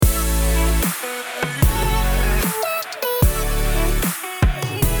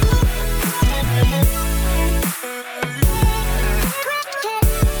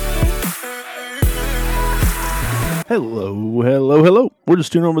Hello, hello, hello. We're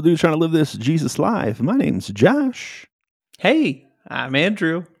just two normal dudes trying to live this Jesus life. My name's Josh. Hey, I'm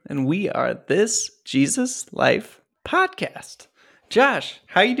Andrew, and we are This Jesus Life Podcast. Josh,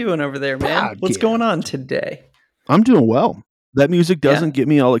 how you doing over there, man? What's going on today? I'm doing well. That music doesn't get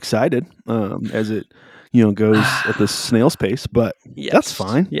me all excited as it, goes at the snail's pace, but that's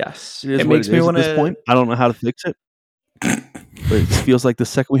fine. Yes, It makes me want to. At this point, I don't know how to fix it, but it feels like the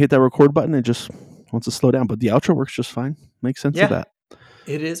second we hit that record button, it just wants to slow down. But the outro works just fine. Makes sense of that.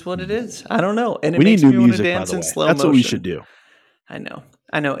 It is what it is. I don't know, and we makes need new me music. Want to dance by the in way, slow that's motion. what we should do. I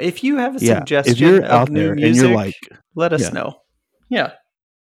know. If you have a suggestion if you're out of there new music, and you're like, let us know. Yeah,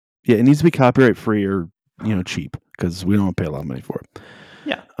 it needs to be copyright free or cheap because we don't want to pay a lot of money for it.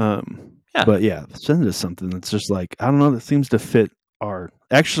 Yeah. But send us something that's just like, I don't know, that seems to fit our.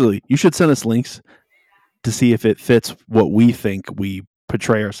 Actually, you should send us links to see if it fits what we think we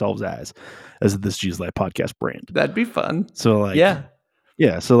portray ourselves as this Jesus Life podcast brand. That'd be fun. So like, yeah.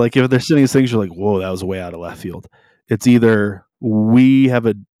 So like, if they're sending us things, you're like, whoa, that was way out of left field. It's either we have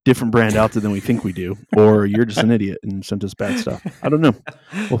a different brand out there than we think we do, or you're just an idiot and sent us bad stuff. I don't know.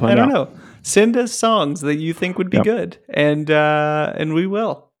 We'll find out. I don't know. Send us songs that you think would be good, and we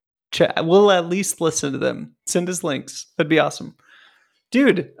will. We'll at least listen to them. Send us links. That'd be awesome,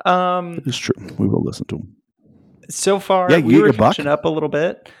 dude. It's true. We will listen to them. So far, we were catching up a little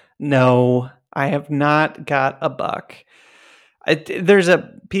bit. No, I have not got a buck. There's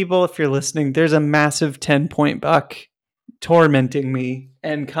if you're listening, there's a massive 10-point buck tormenting me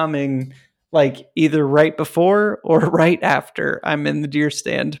and coming like either right before or right after I'm in the deer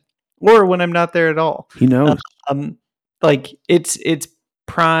stand, or when I'm not there at all. He knows. Like it's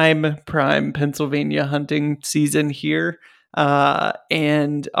prime Pennsylvania hunting season here,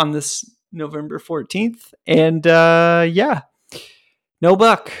 and on this November 14th, and no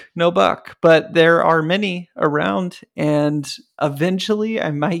buck, but there are many around, and eventually I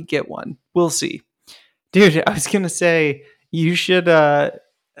might get one. We'll see. Dude, I was going to say, you should, I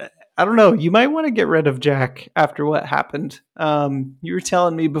don't know, you might want to get rid of Jack after what happened. You were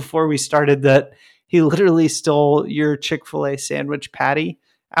telling me before we started that he literally stole your Chick-fil-A sandwich patty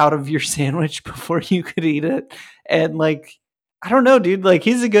out of your sandwich before you could eat it. And like, I don't know, dude, like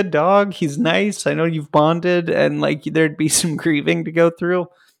he's a good dog. He's nice. I know you've bonded, and like there'd be some grieving to go through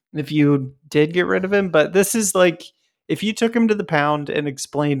if you did get rid of him. But this is like, if you took him to the pound and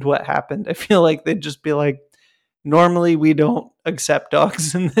explained what happened, I feel like they'd just be like, normally we don't accept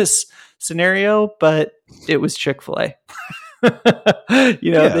dogs in this scenario, but it was Chick-fil-A.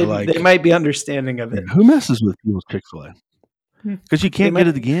 They might be understanding of it. Who messes with people's Chick-fil-A? Because you can't get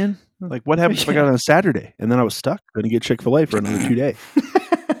it again. Like, what happens if I got it on a Saturday and then I was stuck? Couldn't get Chick-fil-A for another 2 days.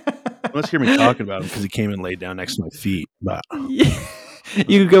 You must hear me talking about him because he came and laid down next to my feet. But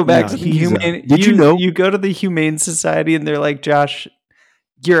you go back to the humane. You go to the Humane Society and they're like, Josh,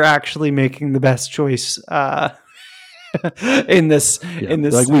 you're actually making the best choice in this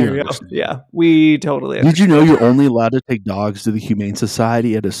scenario. We totally understand. Did you know you're only allowed to take dogs to the Humane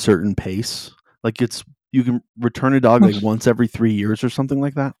Society at a certain pace? Like you can return a dog like once every 3 years or something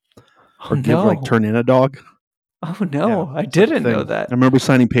like that, or turn in a dog. Oh no, I didn't know that. I remember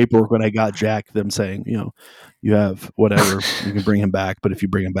signing paperwork when I got Jack, them saying, you have whatever, you can bring him back, but if you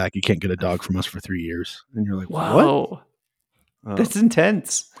bring him back, you can't get a dog from us for 3 years. And you're like, whoa, what? That's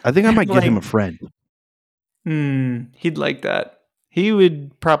intense. I think I might give him a friend. He'd like that. He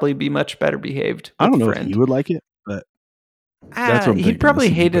would probably be much better behaved. I don't know if he would like it, but that's what he'd probably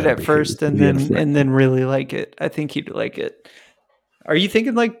hate it at first and then really like it. I think he'd like it. Are you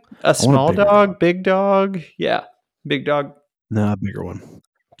thinking like a small dog, big dog? Yeah, big dog. No, a bigger one.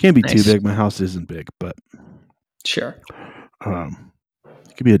 Can't be too big. My house isn't big, but sure.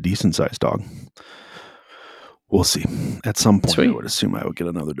 It could be a decent sized dog. We'll see. At some point, I would assume I would get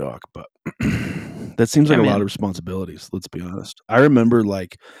another dog, but that seems like a lot of responsibilities. Let's be honest. I remember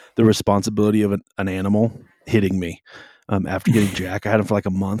like the responsibility of an animal hitting me after getting Jack. I had him for like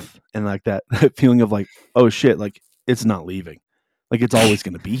a month, and like that feeling of like, oh shit, like it's not leaving. Like it's always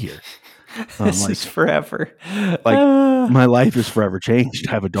going to be here. This is forever. Like my life is forever changed.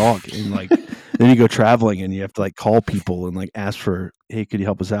 I have a dog, and like then you go traveling and you have to like call people and like ask for, hey, could you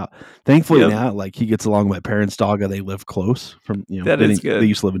help us out? Thankfully now, like he gets along with my parents' dog, and they live close from that is good. They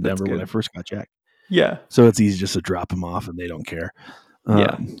used to live in Denver when I first got Jack. Yeah, so it's easy just to drop him off, and they don't care.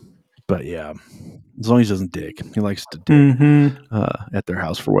 But yeah, as long as he doesn't dig, he likes to dig at their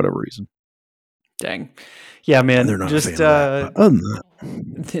house for whatever reason. Dang. Yeah, man. They're not just a fan of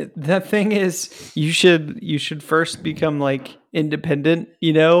that, that thing is, you should first become like independent,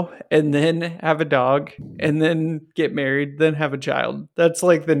 you know, and then have a dog and then get married, then have a child. That's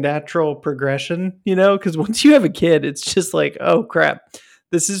like the natural progression, you know, because once you have a kid, it's just like, oh crap,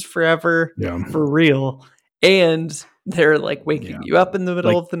 this is forever for real. And they're like waking you up in the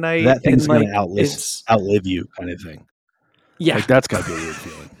middle of the night. That thing's and going like to outlive you kind of thing. Yeah. Like that's got to be a weird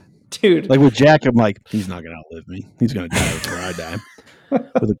feeling. Dude. Like with Jack, I'm like, he's not going to outlive me. He's going to die before I die.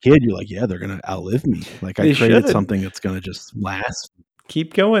 With a kid, you're like, yeah, they're going to outlive me. Like I created something that's going to just last.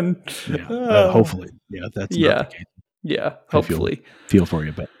 Keep going. Yeah, hopefully. Yeah, that's not the case. Yeah, hopefully. Feel for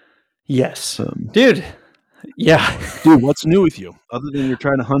you, but yes, dude. Yeah, dude. What's new with you other than you're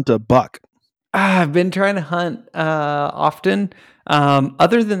trying to hunt a buck? I've been trying to hunt often.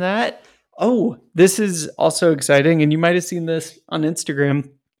 Other than that, this is also exciting, and you might have seen this on Instagram.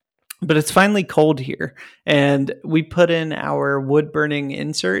 But it's finally cold here, and we put in our wood burning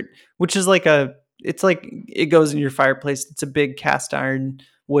insert, which is like it goes in your fireplace. It's a big cast iron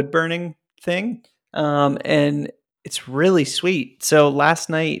wood burning thing, and it's really sweet. So last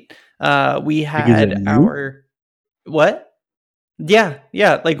night we had our what? Yeah.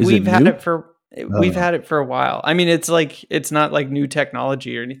 Like we've had it for a while. I mean, it's not like new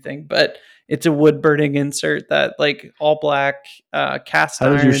technology or anything, but it's a wood burning insert that like all black cast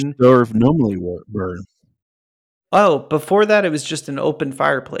iron. How does your stove normally burn? Oh, before that, it was just an open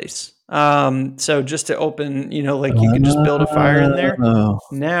fireplace. So just to open, you know, like you could just build a fire in there.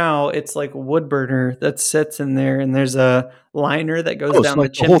 Now it's like a wood burner that sits in there, and there's a liner that goes down the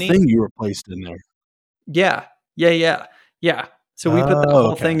chimney. The whole thing you replaced in there. Yeah. So we put the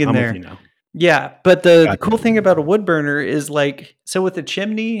whole thing in there. Yeah, but the cool thing about a wood burner is like, so with a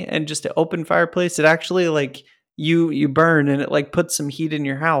chimney and just an open fireplace, it actually like you burn and it like puts some heat in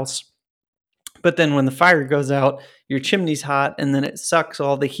your house. But then when the fire goes out, your chimney's hot and then it sucks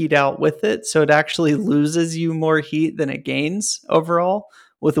all the heat out with it. So it actually loses you more heat than it gains overall.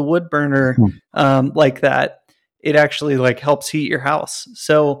 With a wood burner like that, it actually like helps heat your house.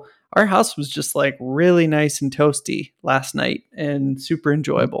 So our house was just like really nice and toasty last night and super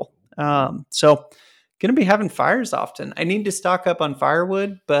enjoyable. So gonna be having fires often. I need to stock up on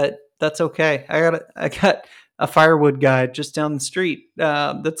firewood, but that's okay. I got a firewood guy just down the street.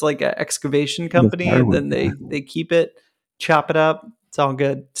 That's like an excavation company, and then they keep it, chop it up. It's all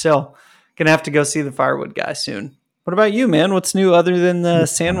good. So gonna have to go see the firewood guy soon. What about you, man? What's new other than the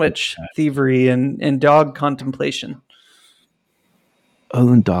sandwich thievery and dog contemplation?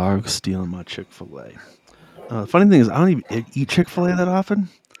 Other than dogs stealing my Chick-fil-A. The funny thing is, I don't even eat Chick-fil-A that often.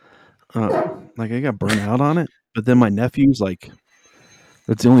 Like I got burnt out on it, but then my nephew's like,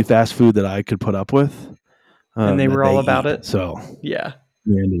 that's the only fast food that I could put up with. And they were all about it. So yeah,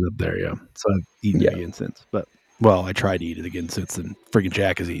 we ended up there. Yeah. So I've eaten it again since, but I tried to eat it again since, and freaking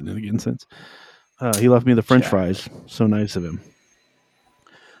Jack has eaten it again since. He left me the French fries. So nice of him.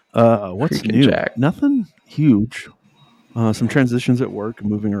 What's new? Jack. Nothing huge. Some transitions at work,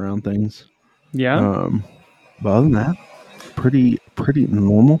 moving around things. Yeah. But other than that, pretty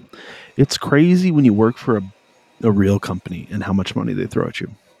normal. It's crazy when you work for a real company and how much money they throw at you.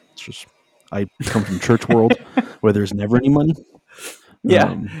 It's just, I come from church world where there's never any money.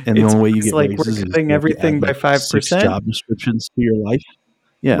 Yeah. And the only way you get like raises we're cutting everything by 5%. Job descriptions to your life.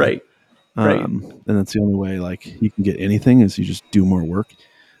 Yeah. Right. And that's the only way like you can get anything is you just do more work.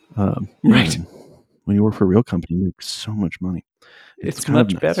 Right. When you work for a real company, you make so much money. It's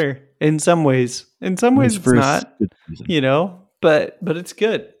much better in some ways. In some ways it's not, you know, but it's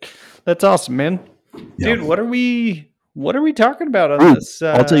good. That's awesome, man. Yeah. Dude, what are we talking about on this?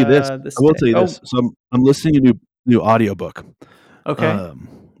 I'll tell you this. I will tell you this. So I'm listening to a new audiobook. Okay.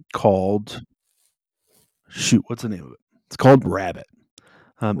 Called what's the name of it? It's called Rabbit.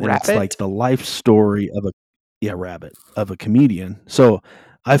 And it's like the life story of a comedian. So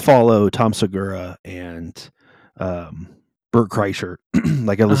I follow Tom Segura and Bert Kreischer.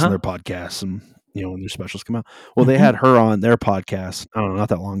 Like I listen to their podcasts and when their specials come out. Well, they had her on their podcast, I don't know, not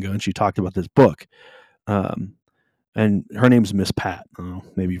that long ago, and she talked about this book. And her name's Miss Pat. I don't know,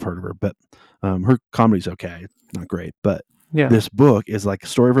 maybe you've heard of her, but her comedy's okay. It's not great, but this book is like a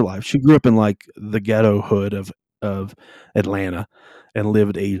story of her life. She grew up in like the ghetto hood of Atlanta and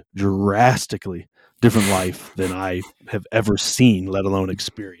lived a drastically different life than I have ever seen, let alone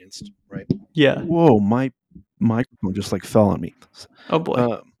experienced. Right? Yeah. Whoa, my microphone just like fell on me. Oh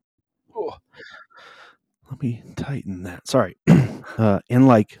boy. Let me tighten that. Sorry. And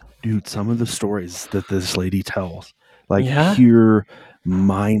like, dude, some of the stories that this lady tells, like, pure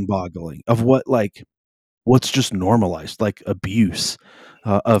mind-boggling of what's just normalized, like abuse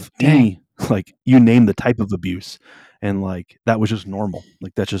of any, like you name the type of abuse. And like, that was just normal.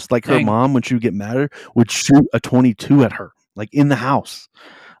 Like, that's just like her mom, when she would get mad at her, would shoot a 22 at her. like in the house,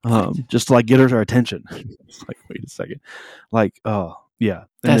 just to like get her attention. It's like, wait a second, like, oh yeah.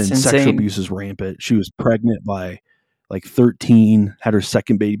 And That's then sexual insane. abuse is rampant. She was pregnant by like 13, had her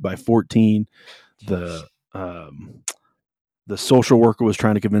second baby by 14. The social worker was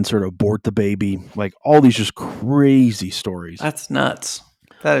trying to convince her to abort the baby. Like all these just crazy stories. That's nuts.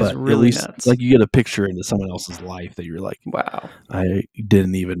 That is But at really least, nuts. like, you get a picture into someone else's life that you're like, Wow. I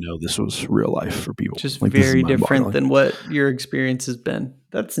didn't even know this was real life for people. Just Like, this is very different mind-boggling. than what your experience has been.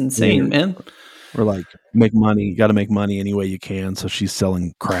 That's insane, man. Or like, make money. You got to make money any way you can. So she's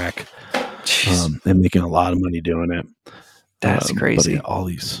selling crack and making a lot of money doing it. That's crazy. But yeah, all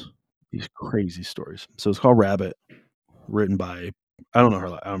these crazy stories. So it's called Rabbit, written by, I don't know her. I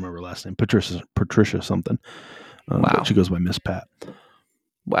don't remember her last name. Patricia something. Wow. She goes by Miss Pat.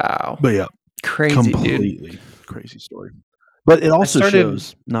 Wow. But yeah, crazy, completely dude. Crazy story. But it also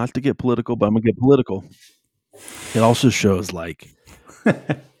shows, not to get political, but I'm gonna get political. It also shows like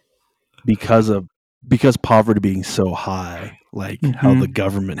because poverty being so high, like how the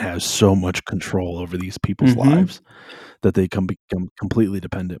government has so much control over these people's lives that they become completely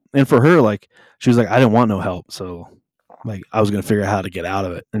dependent. And for her, like, she was like, I didn't want no help, so like I was gonna figure out how to get out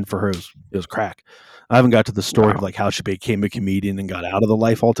of it. And for her, it was crack. I haven't got to the story of like how she became a comedian and got out of the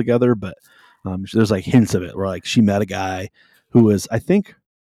life altogether, but there's like hints of it where like she met a guy who was, I think,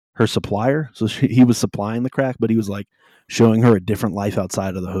 her supplier. So he was supplying the crack, but he was like showing her a different life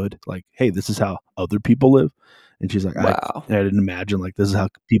outside of the hood. Like, hey, this is how other people live. And she's like, I didn't imagine like this is how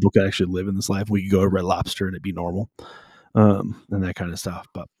people could actually live in this life. We could go to Red Lobster and it'd be normal, and that kind of stuff.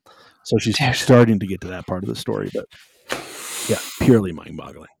 But so she's starting to get to that part of the story, but yeah, purely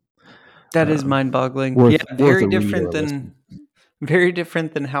mind-boggling. That is mind-boggling. Yeah, very different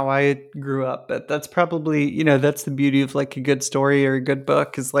than how I grew up. But that's probably, that's the beauty of like a good story or a good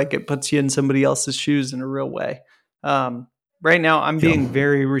book, is like it puts you in somebody else's shoes in a real way. Right now, I'm being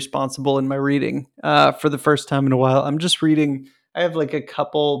very responsible in my reading. For the first time in a while, I'm just reading. I have like a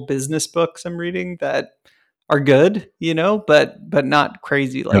couple business books I'm reading that are good, but not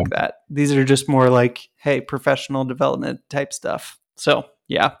crazy like that. These are just more like, hey, professional development type stuff. So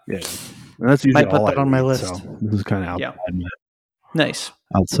yeah. And that's usually might put that on my list. So this is kind of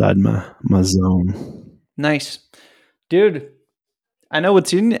outside my zone. Nice, dude. I know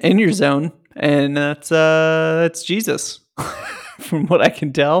what's in your zone, and that's Jesus, from what I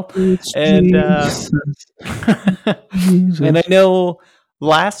can tell. And and I know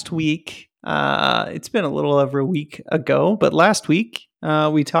last week, it's been a little over a week ago, but last week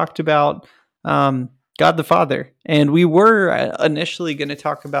we talked about God the Father, and we were initially going to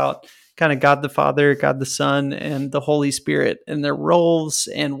talk about kind of God the Father, God the Son, and the Holy Spirit and their roles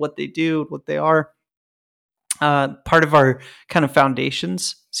and what they do, what they are. Part of our kind of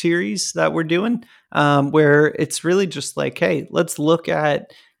foundations series that we're doing, where it's really just like, hey, let's look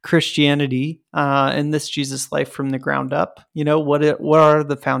at Christianity and this Jesus life from the ground up. What are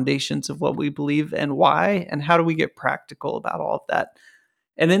the foundations of what we believe and why, and how do we get practical about all of that?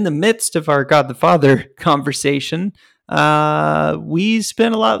 And in the midst of our God the Father conversation, we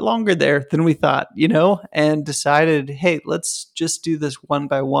spent a lot longer there than we thought, and decided, hey, let's just do this one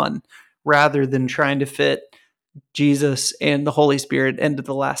by one rather than trying to fit Jesus and the Holy Spirit into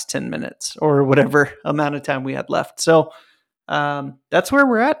the last 10 minutes or whatever amount of time we had left. So that's where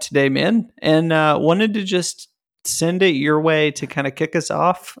we're at today, man. And wanted to just send it your way to kind of kick us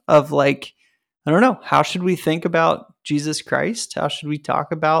off of like, I don't know, how should we think about Jesus Christ? How should we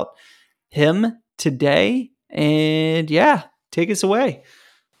talk about him today? And yeah, take us away.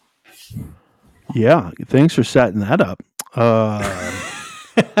 Yeah, thanks for setting that up.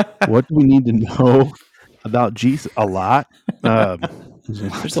 What do we need to know about Jesus? A lot.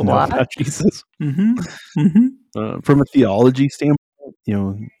 There's a lot about Jesus. From a theology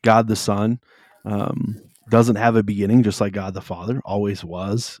standpoint, God the Son doesn't have a beginning, just like God the Father always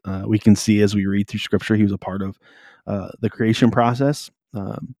was. We can see as we read through Scripture, he was a part of the creation process.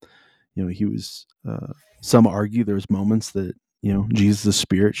 He was. Some argue there's moments that Jesus the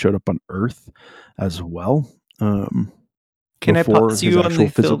Spirit showed up on earth as well. Can I pause you on the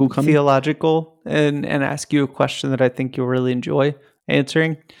theological and ask you a question that I think you'll really enjoy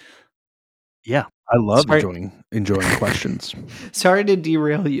answering? Yeah, I love enjoying questions. Sorry to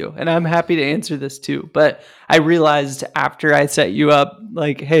derail you, and I'm happy to answer this too. But I realized after I set you up,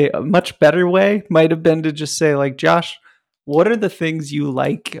 like, hey, a much better way might have been to just say, like, Josh, what are the things you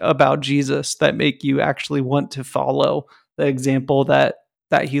like about Jesus that make you actually want to follow the example that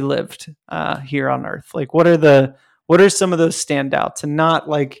he lived here on earth? Like, what are some of those standouts? And not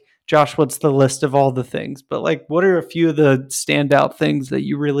like, Josh, what's the list of all the things? But like, what are a few of the standout things that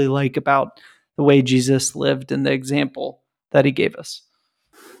you really like about the way Jesus lived and the example that he gave us.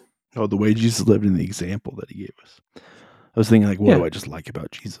 Oh, the way Jesus lived and the example that he gave us. I was thinking, like, what do I just like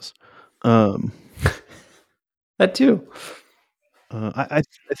about Jesus? That too. I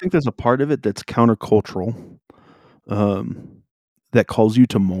think there's a part of it that's countercultural, that calls you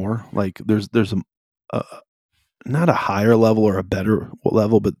to more. Like, there's a not a higher level or a better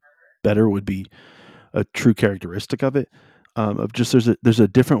level, but better would be a true characteristic of it. Of just there's a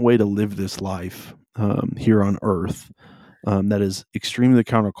different way to live this life here on Earth that is extremely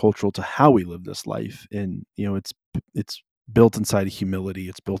countercultural to how we live this life. And it's built inside of humility.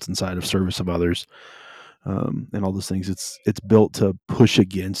 It's built inside of service of others, and all those things. It's built to push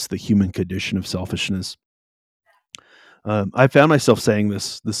against the human condition of selfishness. I found myself saying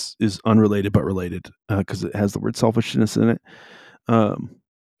this. This is unrelated but related because it has the word selfishness in it.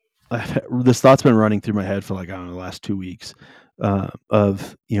 This thought's been running through my head for, like, I don't know, the last 2 weeks,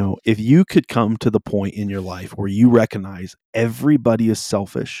 of, if you could come to the point in your life where you recognize everybody is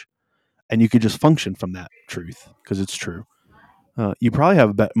selfish and you could just function from that truth because it's true, you probably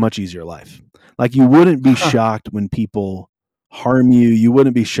have a much easier life. Like, you wouldn't be shocked when people harm you. You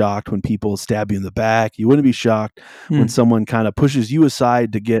wouldn't be shocked when people stab you in the back. You wouldn't be shocked when someone kind of pushes you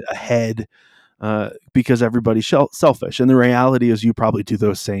aside to get ahead, because everybody's selfish. And the reality is you probably do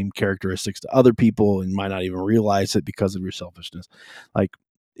those same characteristics to other people and might not even realize it because of your selfishness. Like,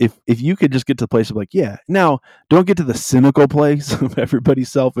 if you could just get to the place of, like, yeah, now don't get to the cynical place of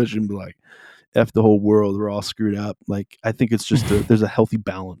everybody's selfish and be like, F the whole world, we're all screwed up. Like, I think it's just there's a healthy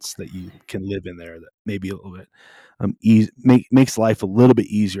balance that you can live in there that maybe a little bit makes life a little bit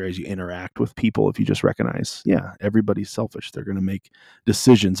easier as you interact with people. If you just recognize, yeah, everybody's selfish. They're going to make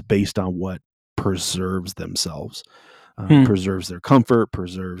decisions based on what preserves themselves, preserves their comfort,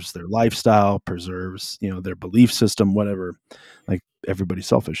 preserves their lifestyle, preserves, their belief system, whatever. Like, everybody's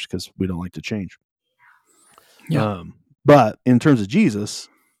selfish because we don't like to change. Yeah. But in terms of Jesus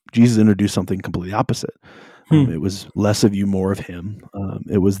introduced something completely opposite. It was less of you, more of him.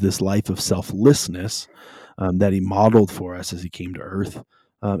 It was this life of selflessness that he modeled for us as he came to earth.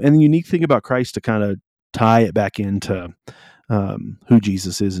 And the unique thing about Christ, to kind of tie it back into who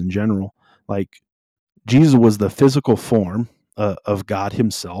Jesus is in general, like, Jesus was the physical form of God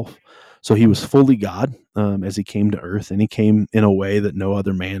himself. So he was fully God as he came to earth, and he came in a way that no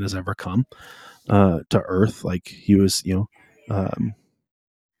other man has ever come to earth. Like, he was,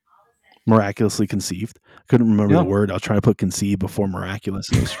 miraculously conceived. Couldn't remember the word. I was trying to put conceived before miraculous,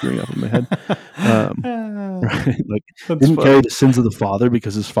 and it was screwing up in my head. Right? Like, didn't carry the sins of the father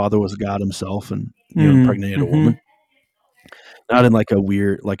because his father was God himself, and impregnated a woman. Not in, like, a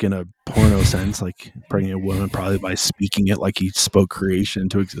weird, like, in a porno sense, like pregnant a woman probably by speaking it, like he spoke creation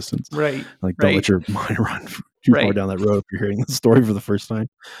into existence. Right. Like, don't let your mind run too far down that road if you're hearing the story for the first time.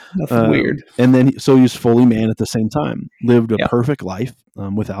 Nothing weird. And then, so he was fully man at the same time, lived a perfect life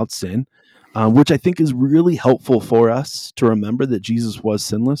without sin, which I think is really helpful for us to remember that Jesus was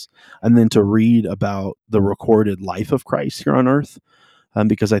sinless, and then to read about the recorded life of Christ here on earth,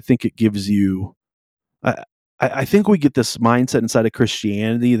 because I think it gives you, I think we get this mindset inside of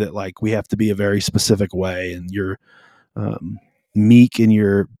Christianity that, like, we have to be a very specific way, and you're meek in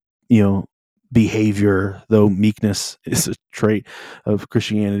your, behavior, though meekness is a trait of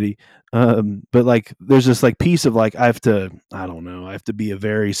Christianity. But, like, there's this, like, piece of, like, I have to be a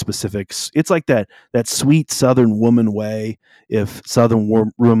very specific. It's like that sweet Southern woman way. If Southern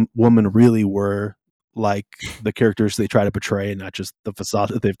woman really were like the characters they try to portray and not just the facade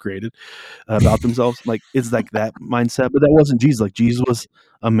that they've created about themselves, like, it's like that mindset. But that wasn't Jesus. Like, Jesus was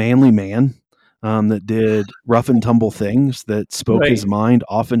a manly man that did rough and tumble things, that spoke his mind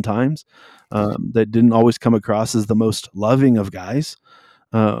oftentimes, that didn't always come across as the most loving of guys,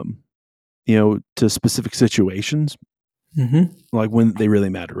 to specific situations, like when they really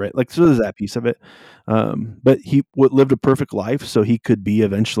matter, right? Like, so there's that piece of it. But he lived a perfect life, so he could be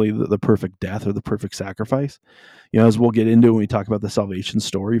eventually the perfect death or the perfect sacrifice. As we'll get into when we talk about the salvation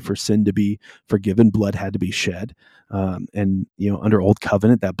story, for sin to be forgiven, blood had to be shed. And, under Old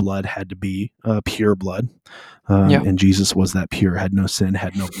Covenant, that blood had to be pure blood. And Jesus was that pure, had no sin,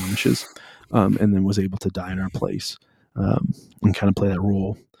 had no blemishes, and then was able to die in our place, and kind of play that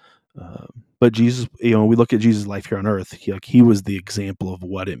role. But Jesus, we look at Jesus' life here on earth. He was the example of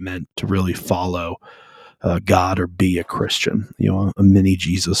what it meant to really follow God or be a Christian, a mini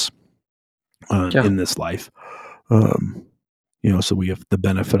Jesus in this life. So we have the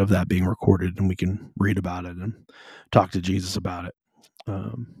benefit of that being recorded, and we can read about it and talk to Jesus about it.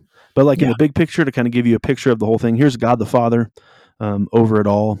 But, like, in the big picture, to kind of give you a picture of the whole thing, here's God the Father over it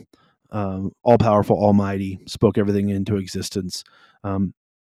all powerful, almighty, spoke everything into existence.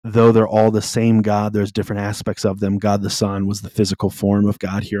 though they're all the same God, there's different aspects of them. God the Son was the physical form of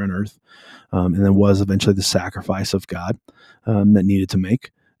God here on earth, and then was eventually the sacrifice of God that needed to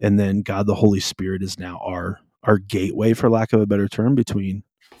make. And then God the Holy Spirit is now our gateway, for lack of a better term, between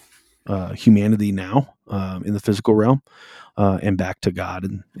humanity now in the physical realm and back to God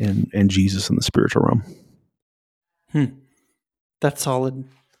and Jesus in the spiritual realm. That's solid.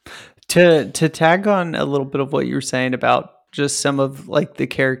 To tag on a little bit of what you were saying about just some of like the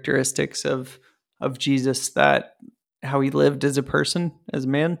characteristics of Jesus, that how he lived as a person, as a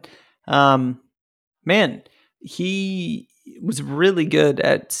man. Man, he was really good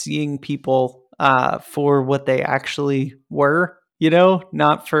at seeing people for what they actually were,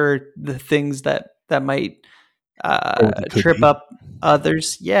 not for the things that might trip up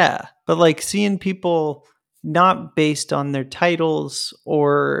others. Yeah. But like seeing people not based on their titles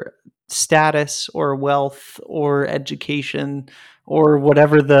or status or wealth or education or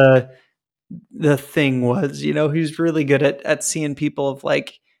whatever the thing was, he's really good at seeing people of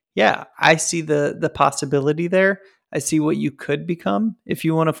like, yeah, I see the possibility there. I see what you could become if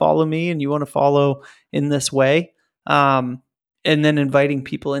you want to follow me and you want to follow in this way. And then inviting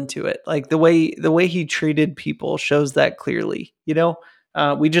people into it. Like the way he treated people shows that clearly,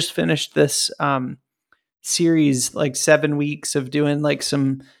 we just finished this series, like 7 weeks of doing like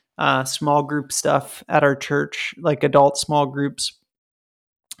some small group stuff at our church, like adult small groups.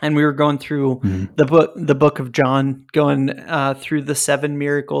 And we were going through the book of John, going through the 7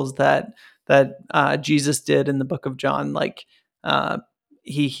 miracles that Jesus did in the book of John. Like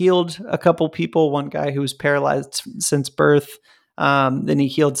he healed a couple people, one guy who was paralyzed since birth. Then he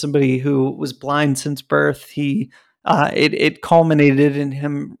healed somebody who was blind since birth. It culminated in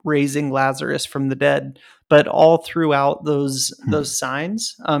him raising Lazarus from the dead. But all throughout those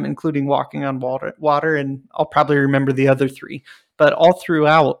signs, including walking on water, and I'll probably remember the other 3. But all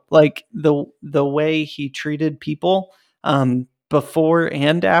throughout, like the way he treated people before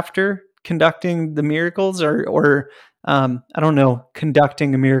and after conducting the miracles, or I don't know,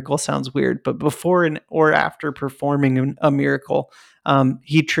 conducting a miracle sounds weird, but before or after performing a miracle,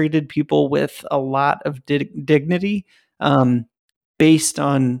 he treated people with a lot of dignity based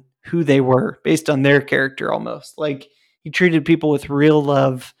on who they were, based on their character almost. Like he treated people with real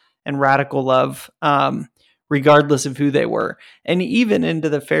love and radical love, regardless of who they were. And even into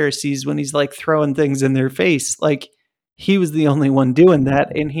the Pharisees, when he's like throwing things in their face, like he was the only one doing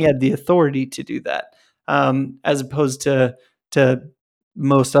that, and he had the authority to do that, as opposed to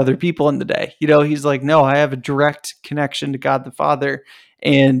most other people in the day. He's like, no, I have a direct connection to God the Father,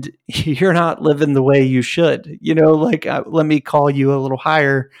 and you're not living the way you should. Like let me call you a little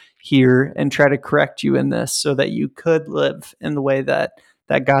higher here and try to correct you in this, so that you could live in the way that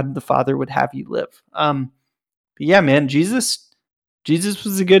God the Father would have you live. But yeah, man, Jesus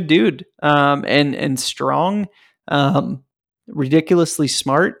was a good dude, and strong, ridiculously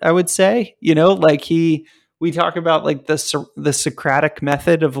smart, I would say. Like we talk about like the Socratic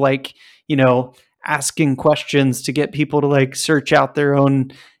method of like, asking questions to get people to like search out their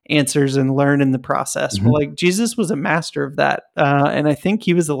own answers and learn in the process. Well, like Jesus was a master of that, and I think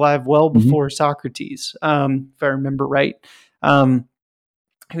he was alive well before Socrates, if I remember right.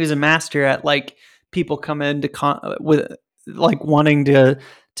 He was a master at like people come into with like wanting to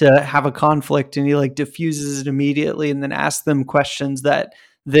have a conflict, and he like diffuses it immediately and then asks them questions that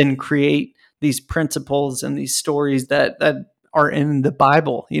then create these principles and these stories that are in the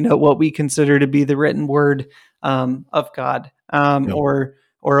Bible, what we consider to be the written word of God, or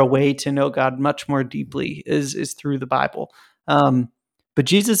a way to know God much more deeply is through the Bible. But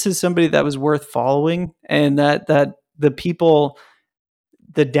Jesus is somebody that was worth following, and that the people,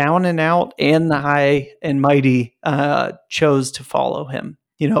 the down and out and the high and mighty, chose to follow him,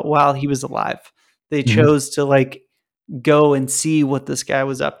 while he was alive. They chose to like go and see what this guy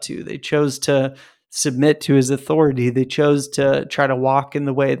was up to. They chose to submit to his authority. They chose to try to walk in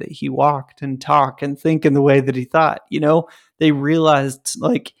the way that he walked and talk and think in the way that he thought. They realized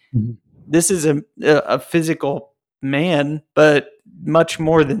like this is a physical man, but much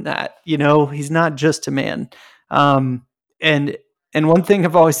more than that. He's not just a man. And one thing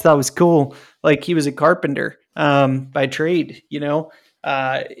I've always thought was cool, like he was a carpenter by trade.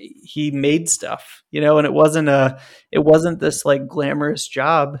 He made stuff, and it wasn't this like glamorous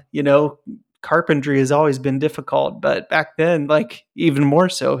job. Carpentry has always been difficult, but back then, like even more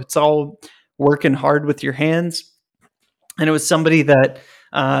so, it's all working hard with your hands. And it was somebody that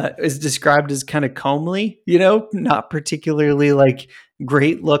is described as kind of comely, not particularly like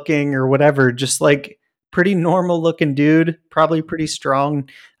great looking or whatever, just like pretty normal looking dude, probably pretty strong,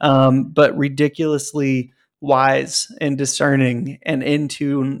 but ridiculously wise and discerning and in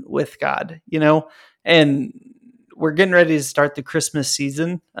tune with God, you know? And we're getting ready to start the Christmas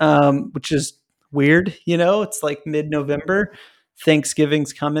season, which is weird, you know? It's like mid-November.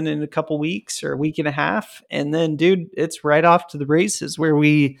 Thanksgiving's coming in a couple weeks or a week and a half. And then, dude, it's right off to the races where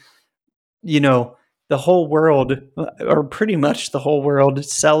we, you know, the whole world, or pretty much the whole world,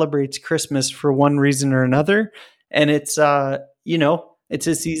 celebrates Christmas for one reason or another. And it's, you know, it's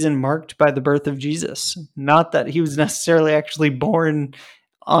a season marked by the birth of Jesus. Not that he was necessarily actually born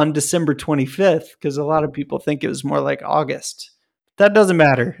on December 25th, because a lot of people think it was more like August. That doesn't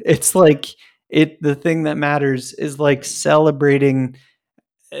matter. It's like the thing that matters is like celebrating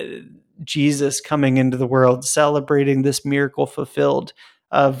Jesus coming into the world, celebrating this miracle fulfilled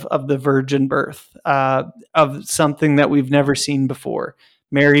of the virgin birth, of something that we've never seen before.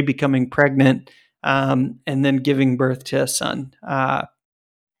 Mary becoming pregnant, and then giving birth to a son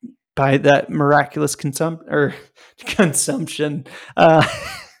by that miraculous consumption.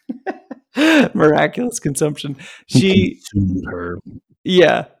 Miraculous consumption. She consumed her.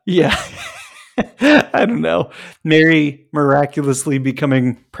 Yeah. I don't know. Mary miraculously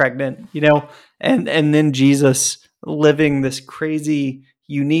becoming pregnant, you know, and then Jesus living this crazy,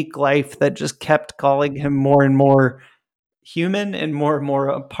 unique life that just kept calling him more and more human and more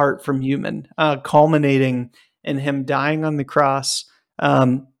apart from human, culminating in him dying on the cross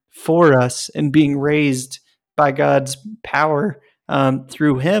for us and being raised by God's power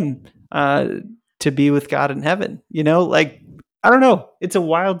through him to be with God in heaven. You know, like, I don't know. It's a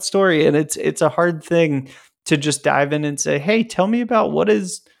wild story, and it's a hard thing to just dive in and say, "Hey, tell me about what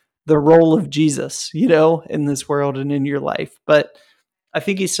is the role of Jesus, you know, in this world and in your life." But I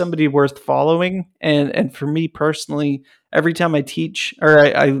think he's somebody worth following, and for me personally, every time I teach or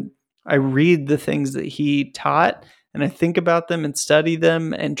I read the things that he taught, and I think about them and study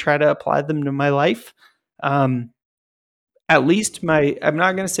them and try to apply them to my life. At least I'm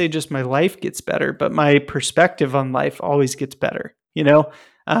not going to say just my life gets better, but my perspective on life always gets better. You know,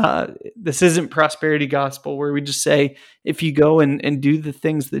 this isn't prosperity gospel where we just say, if you go and do the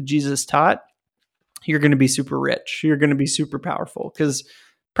things that Jesus taught, you're going to be super rich. You're going to be super powerful, because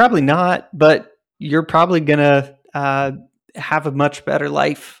probably not, but you're probably going to have a much better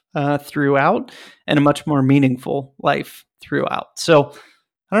life throughout, and a much more meaningful life throughout. So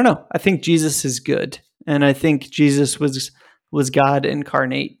I don't know. I think Jesus is good. And I think Jesus was God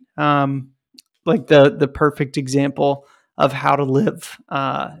incarnate, like the perfect example of how to live,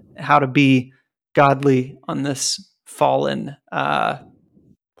 how to be godly on this fallen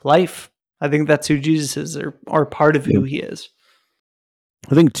life. I think that's who Jesus is, or part of who he is.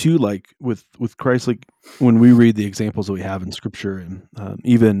 I think too, like with Christ, like when we read the examples that we have in Scripture, and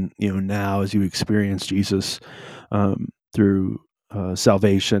even now as you experience Jesus through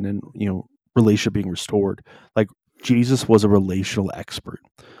salvation and relationship being restored, like Jesus was a relational expert.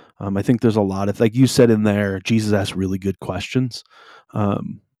 I think there's a lot of, like you said in there, Jesus asked really good questions.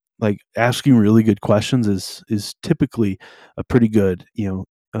 Like asking really good questions is typically a pretty good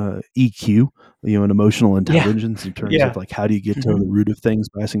EQ, an emotional intelligence in terms of like how do you get to the root of things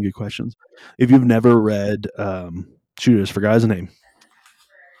by asking good questions. If you've never read, I just forgot his name,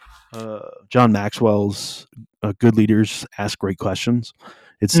 John Maxwell's Good Leaders Ask Great Questions.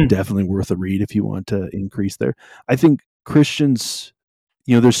 It's definitely worth a read if you want to increase there. I think Christians,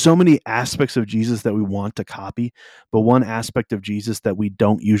 there's so many aspects of Jesus that we want to copy, but one aspect of Jesus that we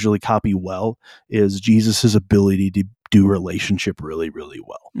don't usually copy well is Jesus's ability to do relationship really, really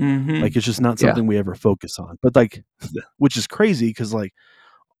well. Like it's just not something we ever focus on, but like, which is crazy because like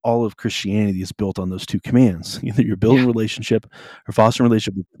all of Christianity is built on those two commands. Either you're building a relationship or fostering a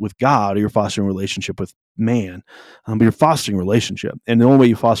relationship with God, or you're fostering a relationship with man, but you're fostering a relationship. And the only way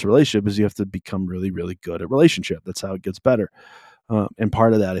you foster a relationship is you have to become really, really good at relationship. That's how it gets better. And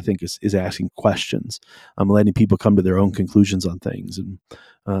part of that, I think, is asking questions, letting people come to their own conclusions on things. And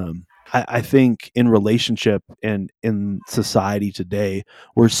I think in relationship and in society today,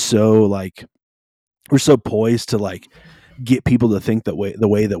 we're so poised to like get people to think the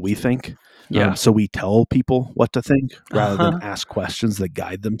way that we think. So we tell people what to think rather than ask questions that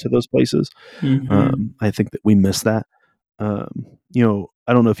guide them to those places. I think that we miss that. I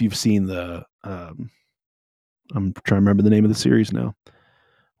don't know if you've seen the. I'm trying to remember the name of the series now.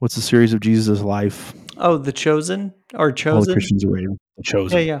 What's the series of Jesus' life? Oh, The Chosen, or Chosen. All the Christians are waiting. The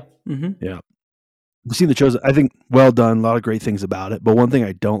Chosen. Yeah. Mm-hmm. Yeah. We've seen The Chosen. I think well done. A lot of great things about it. But one thing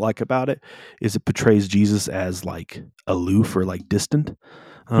I don't like about it is it portrays Jesus as like aloof or like distant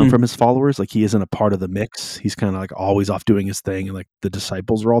from his followers. Like he isn't a part of the mix. He's kind of like always off doing his thing, and like the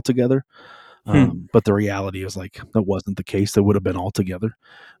disciples are all together. But the reality is like that wasn't the case. That would have been all together.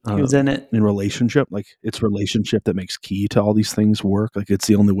 He was in it. In relationship. Like it's relationship that makes key to all these things work. Like it's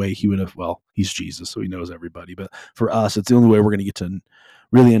the only way he would have, well, he's Jesus, so he knows everybody. But for us, it's the only way we're going to get to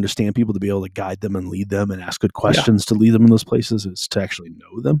really understand people, to be able to guide them and lead them and ask good questions to lead them in those places, is to actually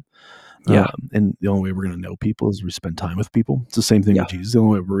know them. And the only way we're going to know people is we spend time with people. It's the same thing with Jesus. The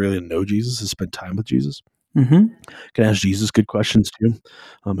only way we're really going to know Jesus is spend time with Jesus. Can ask Jesus good questions too.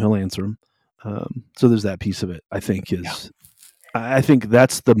 He'll answer them. So there's that piece of it, I think I think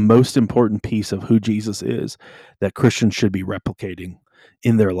that's the most important piece of who Jesus is, that Christians should be replicating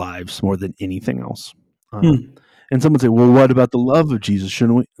in their lives more than anything else. And someone say, well, what about the love of Jesus?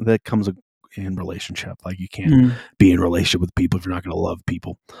 Shouldn't we? That comes in relationship. Like you can't be in relationship with people if you're not going to love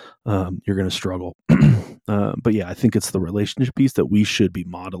people. You're going to struggle. But yeah, I think it's the relationship piece that we should be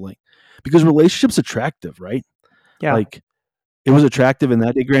modeling, because relationship's attractive, right? Yeah. Like it was attractive in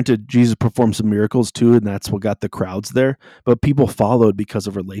that day. Granted, Jesus performed some miracles too, and that's what got the crowds there. But people followed because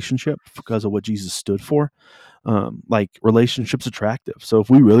of relationship, because of what Jesus stood for. Like relationship's attractive. So if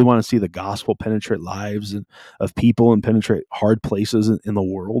we really want to see the gospel penetrate lives of people and penetrate hard places in the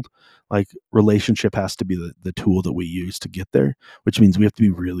world, like relationship has to be the tool that we use to get there, which means we have to be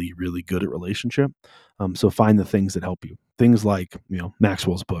really, really good at relationship. So find the things that help you. Things like,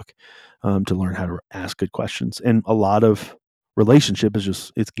 Maxwell's book, to learn how to ask good questions. And a lot of relationship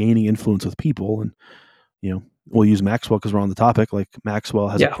is it's gaining influence with people. And, we'll use Maxwell because we're on the topic. Like Maxwell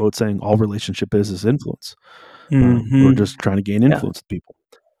has a quote saying, all relationship is influence. We're just trying to gain influence with people.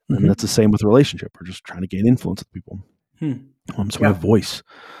 And that's the same with relationship. We're just trying to gain influence with people. So we have voice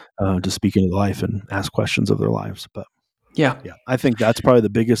to speak into life and ask questions of their lives. But I think that's probably the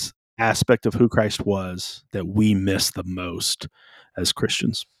biggest aspect of who Christ was that we miss the most as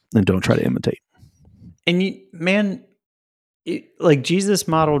Christians and don't try to imitate. And like Jesus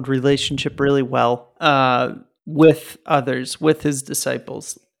modeled relationship really well with others, with his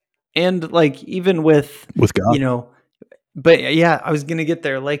disciples, and like even with God. But yeah, I was gonna get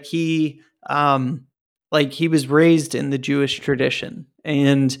there. Like he was raised in the Jewish tradition,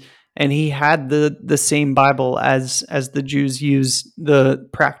 and he had the same Bible as the Jews use, the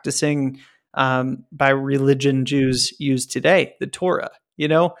practicing by religion Jews use today, the Torah.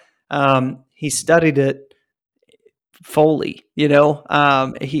 He studied it fully. He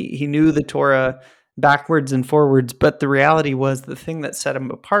knew the Torah backwards and forwards, but the reality was the thing that set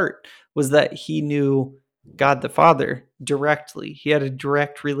him apart was that he knew God the Father directly. He had a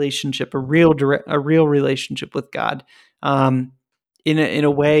direct relationship, a real relationship with God, in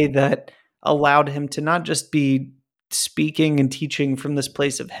a way that allowed him to not just be speaking and teaching from this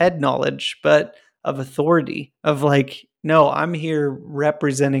place of head knowledge, but of authority, of like, no, I'm here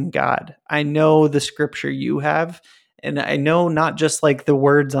representing God. I know the scripture you have, and I know not just like the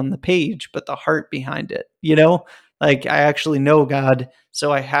words on the page, but the heart behind it. Like I actually know God,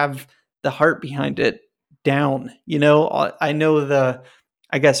 so I have the heart behind it down. I know the,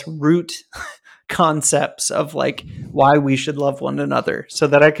 I guess, root concepts of like why we should love one another, so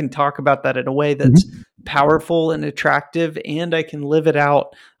that I can talk about that in a way that's powerful and attractive, and I can live it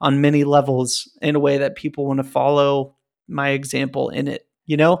out on many levels in a way that people want to follow my example in it.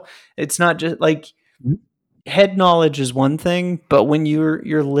 It's not just like head knowledge is one thing, but when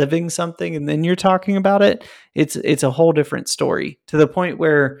you're living something and then you're talking about it, it's a whole different story, to the point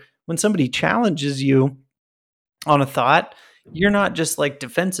where when somebody challenges you on a thought, you're not just like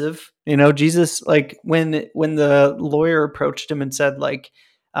defensive. Jesus, like when the lawyer approached him and said like,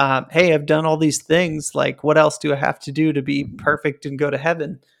 hey, I've done all these things, like what else do I have to do to be perfect and go to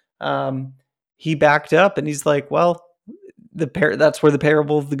heaven? He backed up and he's like, well, that's where the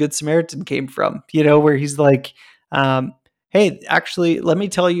parable of the Good Samaritan came from, where he's like, hey, actually, let me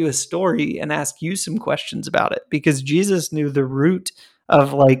tell you a story and ask you some questions about it, because Jesus knew the root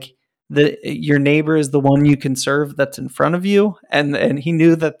of like your neighbor is the one you can serve that's in front of you. And he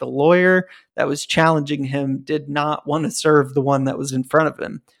knew that the lawyer that was challenging him did not want to serve the one that was in front of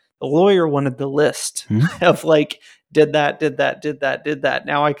him. The lawyer wanted the list of like, did that.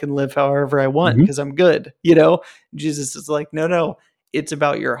 Now I can live however I want because I'm good. Jesus is like, no, it's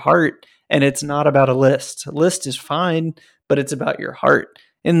about your heart, and it's not about a list. A list is fine, but it's about your heart.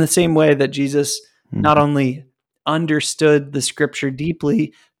 In the same way that Jesus not only understood the scripture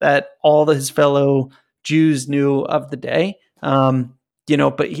deeply that all his fellow Jews knew of the day,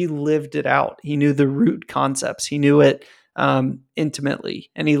 but he lived it out. He knew the root concepts. He knew it intimately,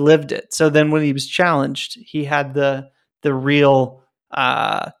 and he lived it. So then when he was challenged, he had the real,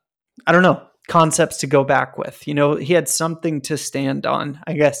 concepts to go back with. He had something to stand on,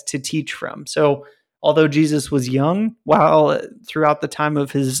 I guess, to teach from. So although Jesus was young, while throughout the time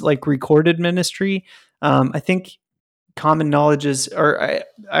of his like recorded ministry, I think common knowledge is, or I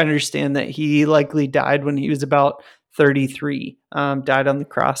understand that he likely died when he was about 33, died on the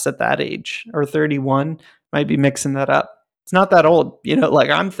cross at that age, or 31. Might be mixing that up. It's not that old, like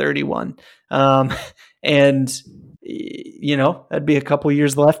I'm 31. And, that'd be a couple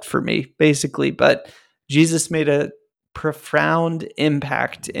years left for me, basically. But Jesus made a profound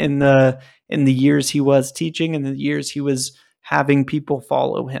impact in the years he was teaching and the years he was having people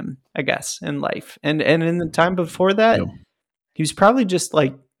follow him, I guess, in life. And in the time before that, he was probably just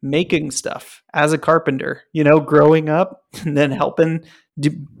like making stuff as a carpenter, growing up and then helping,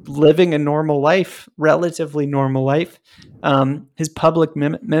 living a normal life, relatively normal life. His public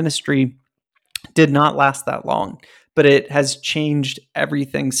ministry did not last that long, but it has changed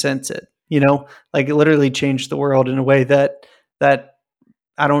everything since it, like it literally changed the world in a way that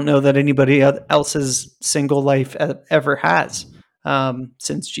I don't know that anybody else's single life ever has,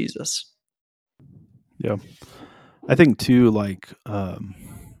 since Jesus. Yeah. I think too, like,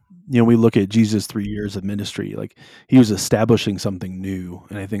 we look at Jesus' 3 years of ministry, like he was establishing something new.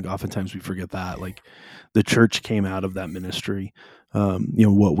 And I think oftentimes we forget that, like the church came out of that ministry.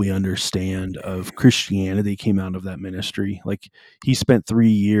 What we understand of Christianity came out of that ministry. Like he spent 3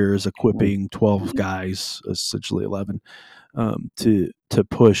 years equipping 12 guys, essentially 11, to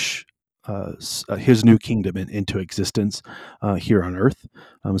push his new kingdom into existence here on earth.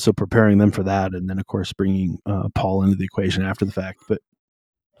 So preparing them for that, and then of course bringing Paul into the equation after the fact. But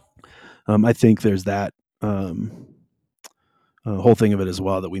I think there's that whole thing of it as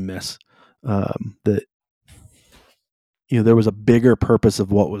well that we miss, that there was a bigger purpose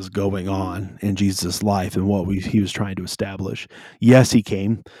of what was going on in Jesus' life and what he was trying to establish. Yes, he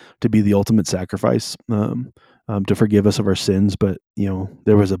came to be the ultimate sacrifice, to forgive us of our sins, but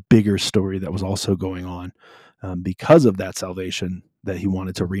there was a bigger story that was also going on because of that salvation that he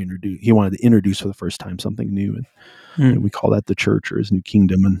wanted to reintroduce. He wanted to introduce for the first time something new, and we call that the church or his new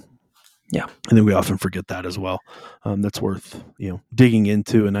kingdom. And yeah, I think we often forget that as well. That's worth digging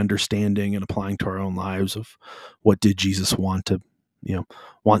into and understanding and applying to our own lives of what did Jesus want to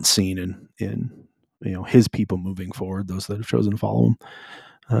seen in his people moving forward, those that have chosen to follow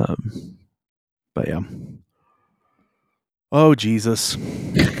him. But yeah. Oh, Jesus.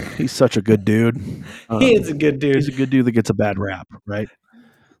 He's such a good dude. He is a good dude. He's a good dude that gets a bad rap, right?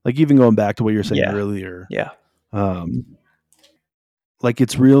 Like even going back to what you were saying earlier. Yeah. Like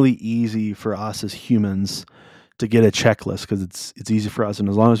it's really easy for us as humans to get a checklist because it's easy for us. And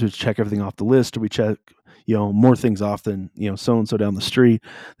as long as we check everything off the list, or we check, more things off than, so-and-so down the street,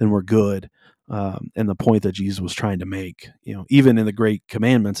 then we're good. And the point that Jesus was trying to make, even in the Great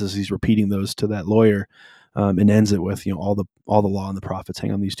Commandments, as he's repeating those to that lawyer, and ends it with, all the law and the prophets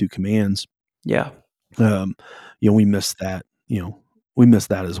hang on these 2 commands. Yeah. We miss that, we miss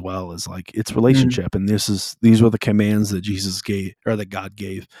that as well, as like it's relationship. And these were the commands that Jesus gave, or that God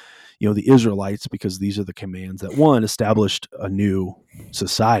gave, the Israelites, because these are the commands that, one, established a new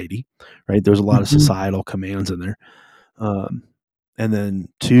society, right? There's a lot of societal commands in there. And then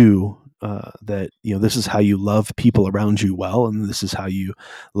 2, that, this is how you love people around you well, and this is how you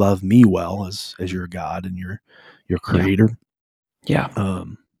love me well as your God and your creator. Yeah.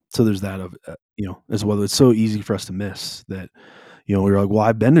 So there's that of, as well. It's so easy for us to miss that, we're like, well,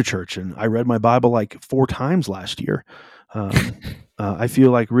 I've been to church and I read my Bible like 4 times last year. I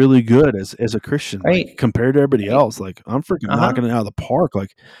feel like really good as a Christian, right, like, compared to everybody else. Like I'm freaking knocking it out of the park.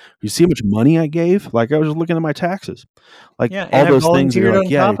 Like you see how much money I gave? Like I was just looking at my taxes, like all those things that you're like,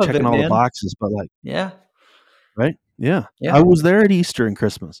 you're checking all the boxes, but like, right. Yeah. I was there at Easter and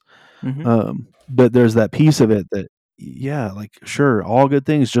Christmas. But there's that piece of it that, like, sure, all good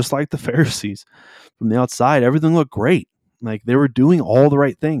things, just like the Pharisees from the outside, everything looked great. Like they were doing all the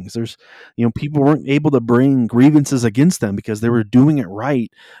right things. There's, people weren't able to bring grievances against them because they were doing it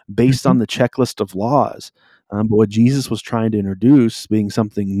right based on the checklist of laws. But what Jesus was trying to introduce, being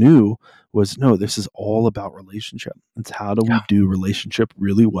something new, was no, this is all about relationship. It's how do we do relationship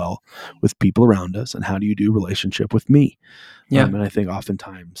really well with people around us, and how do you do relationship with me? And I think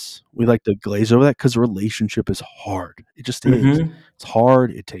oftentimes we like to glaze over that because relationship is hard. It just is. It's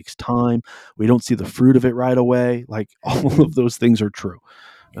hard. It takes time. We don't see the fruit of it right away. Like all of those things are true.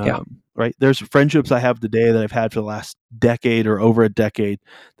 Right. There's friendships I have today that I've had for the last decade or over a decade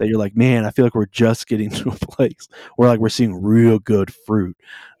that you're like, man, I feel like we're just getting to a place where like we're seeing real good fruit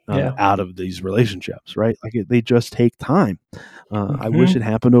out of these relationships, right? Like they just take time. I wish it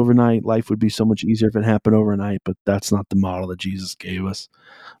happened overnight. Life would be so much easier if it happened overnight, but that's not the model that Jesus gave us.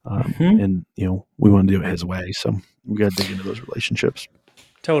 And we want to do it his way. So we got to dig into those relationships.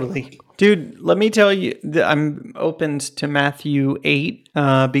 Totally. Dude, let me tell you, I'm opened to Matthew 8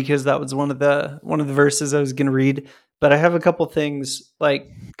 because that was one of the verses I was going to read, but I have a couple things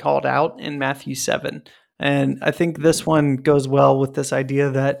like called out in Matthew 7. And I think this one goes well with this idea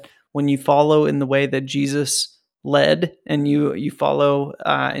that when you follow in the way that Jesus led and you follow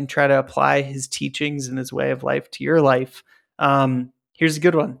and try to apply his teachings and his way of life to your life, here's a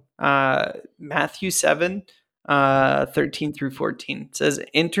good one. Matthew 7 13 through 14. It says,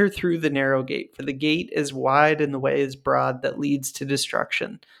 "Enter through the narrow gate, for the gate is wide and the way is broad that leads to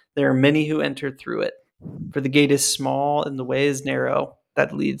destruction. There are many who enter through it. For the gate is small and the way is narrow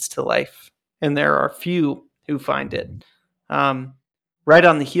that leads to life, and there are few who find it." Right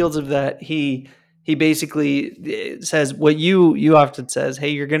on the heels of that, he basically says what you often says, hey,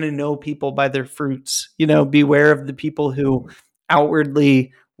 you're going to know people by their fruits. Beware of the people who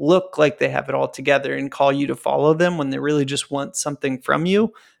outwardly look like they have it all together and call you to follow them when they really just want something from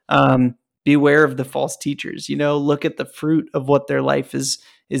you. Beware of the false teachers. Look at the fruit of what their life is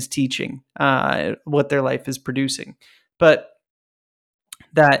teaching, what their life is producing. But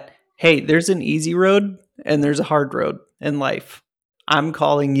that, hey, there's an easy road and there's a hard road in life. I'm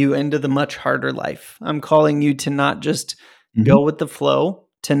calling you into the much harder life. I'm calling you to not just go with the flow,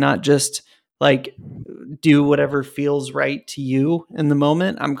 to not just like do whatever feels right to you in the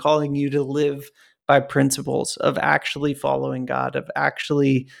moment. I'm calling you to live by principles of actually following God, of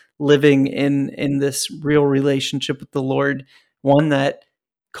actually living in this real relationship with the Lord, one that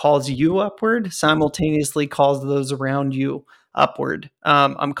calls you upward, simultaneously calls those around you upward.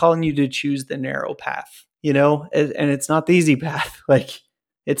 I'm calling you to choose the narrow path, and it's not the easy path. Like,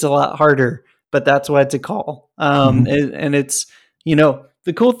 it's a lot harder, but that's why it's a call. And it's,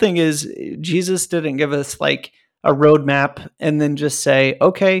 the cool thing is Jesus didn't give us like a roadmap and then just say,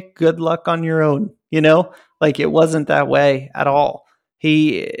 okay, good luck on your own. Like, it wasn't that way at all.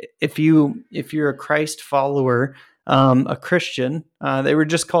 If you're a Christ follower, a Christian, they were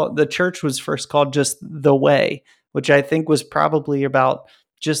just called, the church was first called just the way, which I think was probably about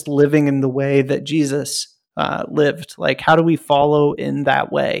just living in the way that Jesus lived. Like, how do we follow in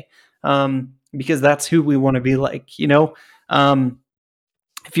that way? Because that's who we want to be like,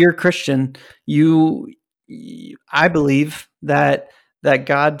 if you're a Christian, I believe that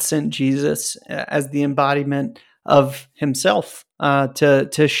God sent Jesus as the embodiment of himself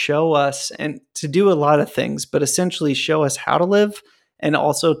to show us and to do a lot of things, but essentially show us how to live and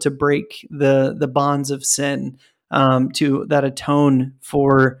also to break the bonds of sin, to that atone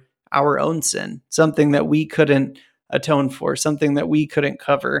for our own sin, something that we couldn't atone for, something that we couldn't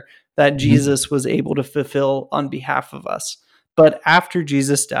cover, that Jesus was able to fulfill on behalf of us. But after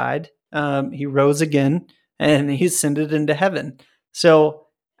Jesus died, he rose again and he ascended into heaven. So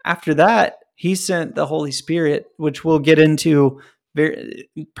after that, he sent the Holy Spirit, which we'll get into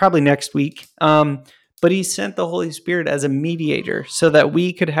probably next week. But he sent the Holy Spirit as a mediator so that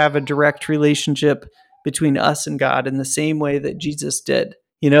we could have a direct relationship between us and God in the same way that Jesus did,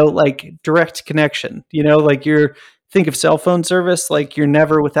 like direct connection, like think of cell phone service, like you're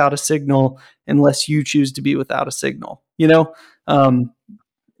never without a signal unless you choose to be without a signal.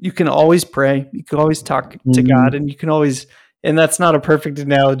 You can always pray, you can always talk to God, and you can always, and that's not a perfect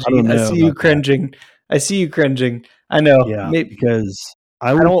analogy. I see you cringing. I know. Yeah, because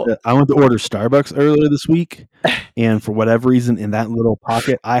I went to order Starbucks earlier this week, and for whatever reason, in that little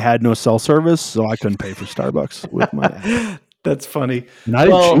pocket, I had no cell service, so I couldn't pay for Starbucks with my app. That's funny. And I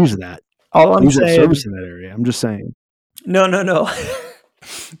didn't choose that. All I'm saying, service in that area. I'm just saying. No.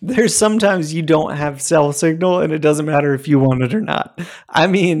 There's sometimes you don't have cell signal and it doesn't matter if you want it or not. I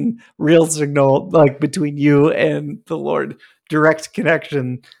mean, real signal, like between you and the Lord, direct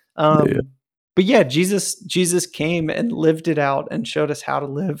connection. But yeah, Jesus came and lived it out and showed us how to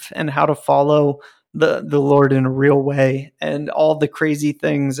live and how to follow the Lord in a real way, and all the crazy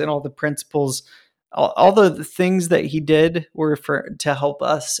things and all the principles, all the things that he did were to help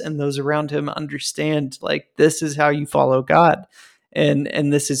us and those around him understand, like, this is how you follow God.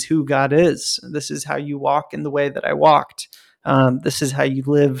 And this is who God is. This is how you walk in the way that I walked. This is how you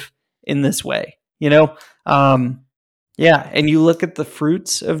live in this way, Yeah. And you look at the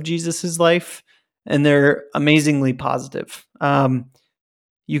fruits of Jesus's life and they're amazingly positive.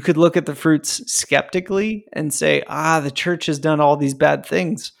 You could look at the fruits skeptically and say, the church has done all these bad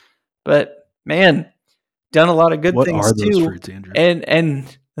things, but man, done a lot of good things are those too. Fruits, Andrew?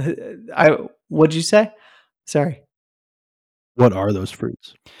 And what'd you say? Sorry. What are those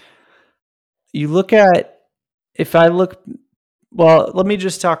fruits? You look at, well, let me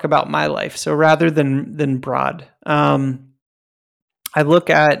just talk about my life. So rather than broad, I look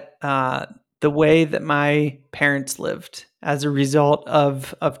at the way that my parents lived as a result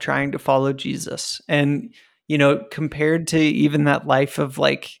of trying to follow Jesus. And, compared to even that life of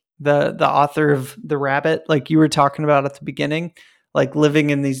like the author of The Rabbit, like you were talking about at the beginning, like living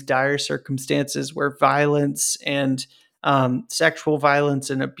in these dire circumstances where violence and sexual violence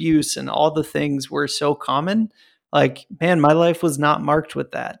and abuse and all the things were so common. Like, man, my life was not marked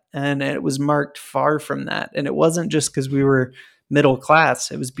with that. And it was marked far from that. And it wasn't just because we were middle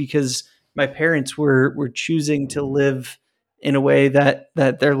class. It was because my parents were choosing to live in a way that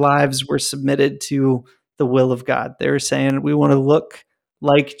their lives were submitted to the will of God. They were saying, we want to look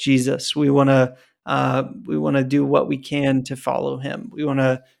like Jesus. We want to do what we can to follow him. We want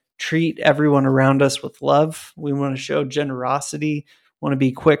to treat everyone around us with love. We want to show generosity. Want to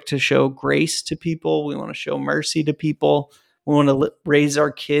be quick to show grace to people. We want to show mercy to people. We want to raise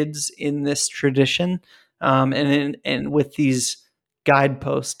our kids in this tradition, and with these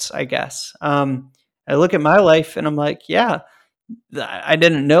guideposts, I guess. I look at my life and I'm like, yeah, I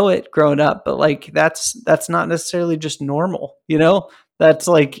didn't know it growing up, but like that's not necessarily just normal, That's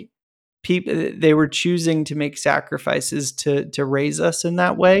like people, they were choosing to make sacrifices to raise us in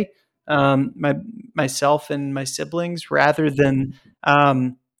that way. Myself and my siblings, rather than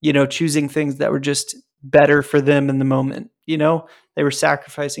choosing things that were just better for them in the moment. They were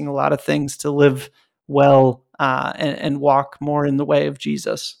sacrificing a lot of things to live well, and walk more in the way of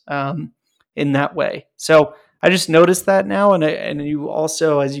Jesus, in that way. So I just noticed that now, and you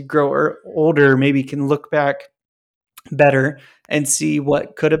also, as you grow older, maybe can look back better and see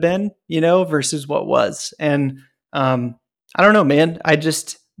what could have been, versus what was. And I don't know, man.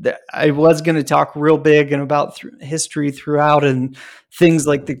 I was going to talk real big and about history throughout and things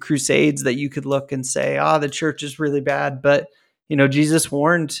like the Crusades that you could look and say, the church is really bad. But, Jesus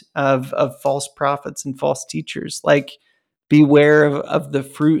warned of false prophets and false teachers. Like, beware of the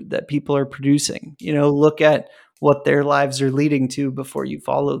fruit that people are producing. Look at what their lives are leading to before you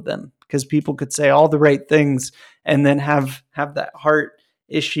follow them, because people could say all the right things and then have that heart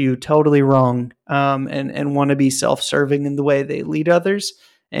issue totally wrong, and want to be self-serving in the way they lead others.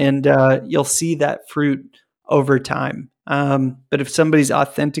 And you'll see that fruit over time. But if somebody's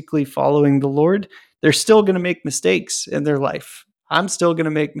authentically following the Lord, they're still going to make mistakes in their life. I'm still going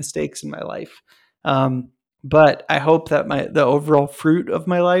to make mistakes in my life. But I hope that the overall fruit of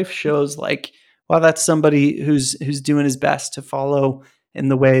my life shows like, wow, that's somebody who's doing his best to follow in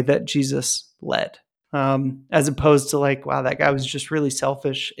the way that Jesus led, as opposed to like, wow, that guy was just really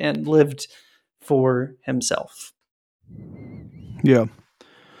selfish and lived for himself. Yeah.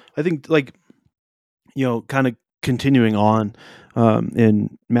 I think like, kind of continuing on,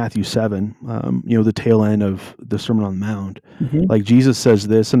 in Matthew 7, the tail end of the Sermon on the Mount, like Jesus says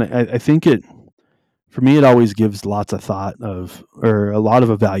this, and I think for me, it always gives lots of thought or a lot of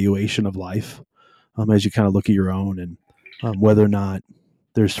evaluation of life, as you kind of look at your own and whether or not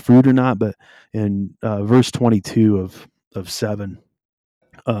there's fruit or not. But in verse 22 of 7,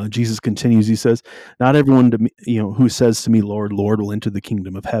 Jesus continues. He says, "Not everyone to me, who says to me, 'Lord, Lord,' will enter the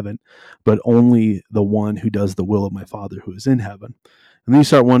kingdom of heaven, but only the one who does the will of my Father who is in heaven." And then you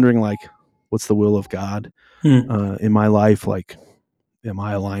start wondering, like, what's the will of God in my life? Like, am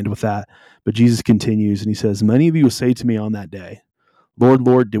I aligned with that? But Jesus continues and he says, "Many of you will say to me on that day, 'Lord,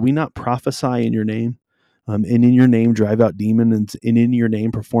 Lord, did we not prophesy in your name? And in your name drive out demons, and in your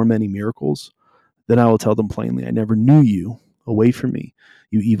name perform many miracles?' Then I will tell them plainly, 'I never knew you. Away from me,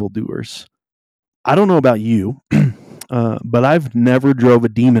 you evildoers.'" I don't know about you, but I've never drove a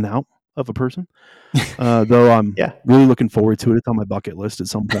demon out of a person, though I'm really looking forward to it. It's on my bucket list at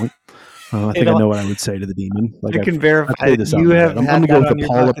some point. I think I know what I would say to the demon. Like, I can verify this you have I'm had going to go that with on the your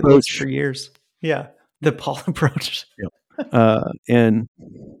Paul bucket list approach for years. Yeah, the Paul approach. And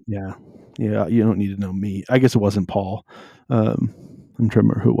yeah, you don't need to know me. I guess it wasn't Paul. I'm trying to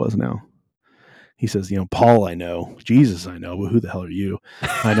remember who it was now. He says, "Paul I know, Jesus I know, but who the hell are you?"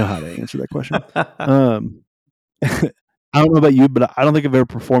 I know how to answer that question. I don't know about you, but I don't think I've ever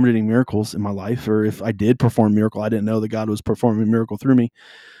performed any miracles in my life, or if I did perform a miracle, I didn't know that God was performing a miracle through me.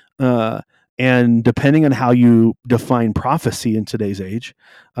 And depending on how you define prophecy in today's age,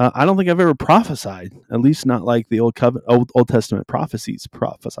 I don't think I've ever prophesied, at least not like the Old Testament prophecies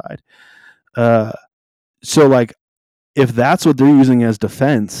prophesied. So like, if that's what they're using as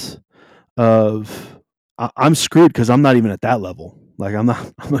defense of, I'm screwed because I'm not even at that level. Like, I'm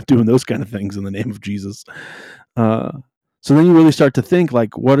not doing those kind of things in the name of Jesus. So then you really start to think,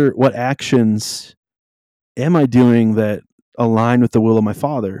 like, what actions am I doing that align with the will of my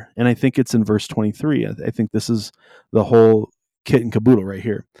Father? And I think it's in verse 23. I think this is the whole kit and caboodle right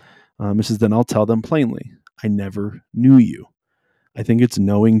here. It says, "Then I'll tell them plainly, I never knew you." I think it's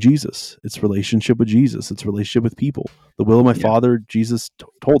knowing Jesus. It's relationship with Jesus. It's relationship with people. The will of my Father, Jesus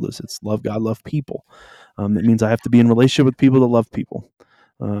told us, it's love God, love people. That means I have to be in relationship with people that love people,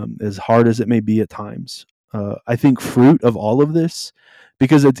 as hard as it may be at times. I think fruit of all of this,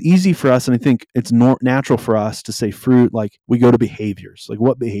 because it's easy for us, and I think it's natural for us to say fruit, like we go to behaviors. Like,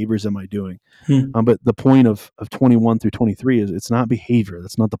 what behaviors am I doing? But the point of 21 through 23 is it's not behavior.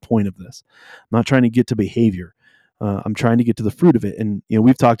 That's not the point of this. I'm not trying to get to behavior. I'm trying to get to the fruit of it. And,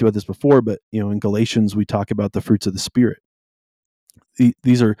 we've talked about this before, but, in Galatians, we talk about the fruits of the Spirit.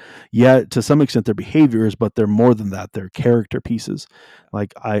 These are, to some extent, they're behaviors, but they're more than that. They're character pieces.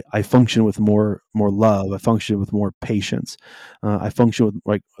 Like I function with more love. I function with more patience. I function with,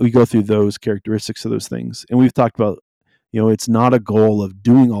 like, we go through those characteristics of those things. And we've talked about, it's not a goal of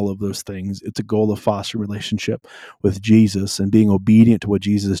doing all of those things. It's a goal of fostering relationship with Jesus and being obedient to what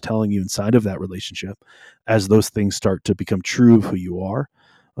Jesus is telling you inside of that relationship as those things start to become true of who you are.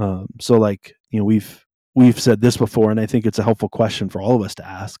 So, like, we've said this before, and I think it's a helpful question for all of us to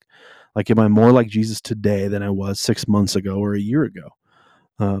ask. Like, am I more like Jesus today than I was 6 months ago or a year ago?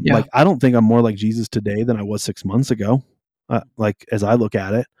 Like, I don't think I'm more like Jesus today than I was 6 months ago. Like, as I look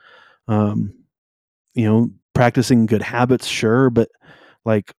at it, practicing good habits, sure, but,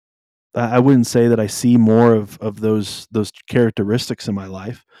 like, I wouldn't say that I see more of those characteristics in my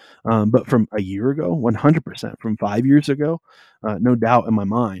life. But from a year ago, 100%. From 5 years ago, no doubt in my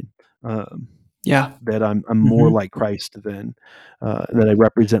mind, that I'm more like Christ than that I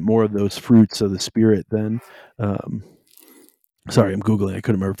represent more of those fruits of the Spirit than. Sorry, I'm Googling. I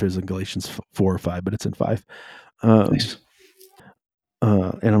couldn't remember if it was in Galatians 4 or 5, but it's in 5. Nice.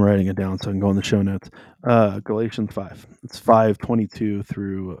 And I'm writing it down so I can go in the show notes. Galatians 5. It's 5:22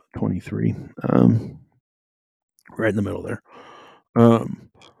 through 23. Right in the middle there.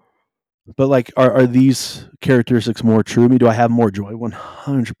 But, like, are these characteristics more true of me? Do I have more joy?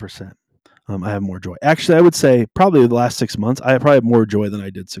 100%. I have more joy. Actually, I would say probably the last 6 months, I probably have more joy than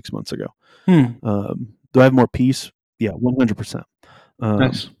I did 6 months ago. Do I have more peace? Yeah, 100%.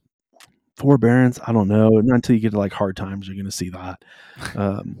 Nice. Forbearance, I don't know. Not until you get to, like, hard times, you're going to see that.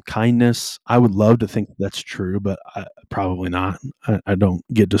 Kindness, I would love to think that's true, but probably not. I don't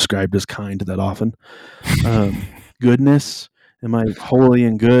get described as kind that often. Goodness, am I holy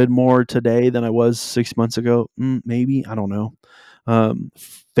and good more today than I was 6 months ago? Maybe, I don't know.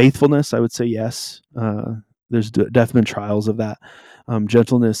 Faithfulness, I would say yes. There's definitely been trials of that.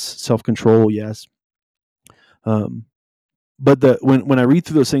 Gentleness, self-control, yes. But when I read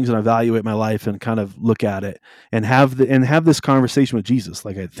through those things and evaluate my life and kind of look at it and have this conversation with Jesus,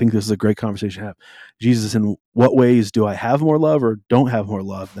 like, I think this is a great conversation to have. Jesus, in what ways do I have more love or don't have more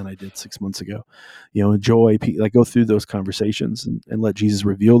love than I did 6 months ago? Joy, like, go through those conversations and let Jesus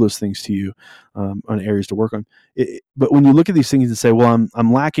reveal those things to you on areas to work on. But when you look at these things and say, well,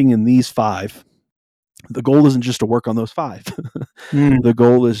 I'm lacking in these 5. The goal isn't just to work on those 5. The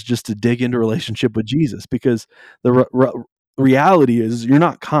goal is just to dig into relationship with Jesus, because the reality is you're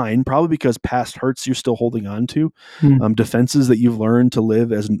not kind, probably because past hurts you're still holding on to, defenses that you've learned to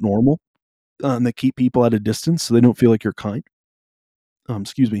live as normal, that keep people at a distance so they don't feel like you're kind.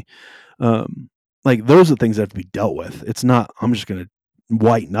 Excuse me. Like, those are things that have to be dealt with. It's not, I'm just going to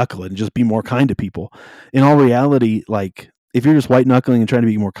white knuckle it and just be more kind to people. In all reality, like, if you're just white knuckling and trying to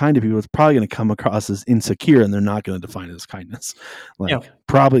be more kind to people, it's probably going to come across as insecure, and they're not going to define it as kindness. Like,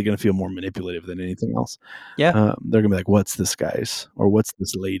 probably going to feel more manipulative than anything else. Yeah. They're going to be like, what's this guy's or what's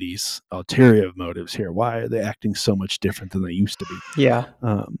this lady's ulterior motives here? Why are they acting so much different than they used to be? Yeah.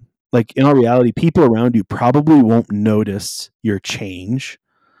 Like, in all reality, people around you probably won't notice your change,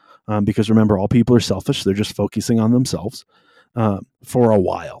 because, remember, all people are selfish. They're just focusing on themselves for a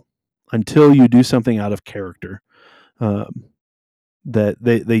while, until you do something out of character that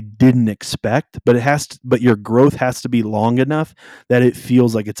they didn't expect, but your growth has to be long enough that it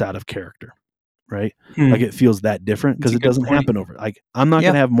feels like it's out of character, right? Like, it feels that different, because it doesn't happen over. Like, I'm not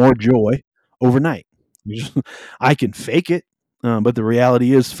going to have more joy overnight. I can fake it, but the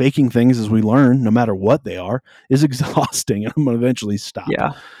reality is, faking things, as we learn, no matter what they are, is exhausting, and I'm going to eventually stop.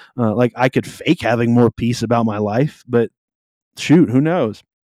 Yeah. Like, I could fake having more peace about my life, but shoot, who knows?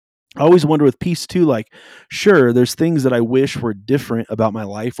 I always wonder with peace too, like, sure, there's things that I wish were different about my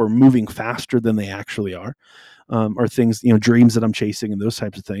life or moving faster than they actually are, or things, dreams that I'm chasing and those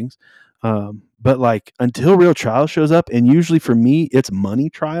types of things. But, like, until real trial shows up, and usually for me, it's money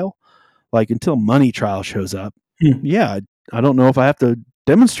trial. Like, until money trial shows up, I don't know if I have to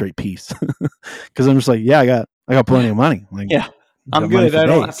demonstrate peace, because I'm just like, I got plenty of money. Like, I'm good. I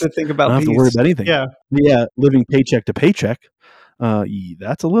don't have to think about. I don't have to worry about anything. Yeah, living paycheck to paycheck.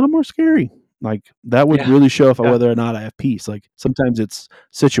 That's a little more scary. Like that would really show whether or not I have peace. Like sometimes it's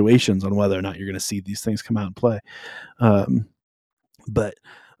situations on whether or not you're going to see these things come out and play. But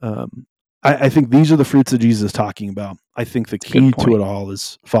I think these are the fruits that Jesus is talking about. I think the key to it all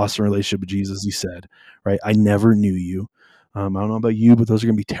is fostering a relationship with Jesus. He said, right? I never knew you. I don't know about you, but those are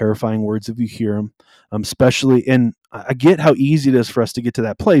going to be terrifying words if you hear them. Especially, and I get how easy it is for us to get to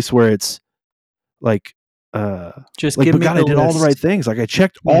that place where it's like, just like, give but me God, the I did all the list. right things. Like I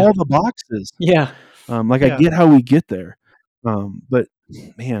checked all the boxes. Yeah. Like I get how we get there. But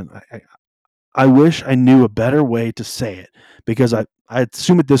man, I wish I knew a better way to say it, because I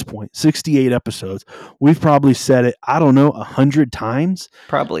assume at this point, 68 episodes, we've probably said it, I don't know, 100 times.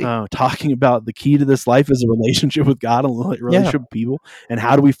 Probably. Talking about the key to this life is a relationship with God and a relationship with people, and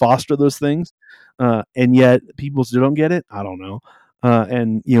how do we foster those things? And yet people still don't get it. I don't know.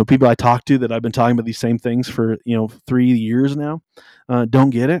 And people I talk to that I've been talking about these same things for 3 years now, don't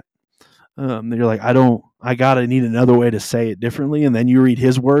get it. You're like, I gotta need another way to say it differently. And then you read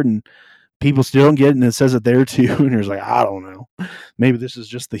his word and people still don't get it, and it says it there too. And you're like, I don't know. Maybe this is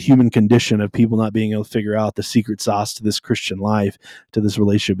just the human condition of people not being able to figure out the secret sauce to this Christian life, to this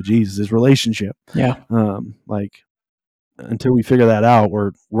relationship with Jesus, this relationship. Yeah. Like until we figure that out,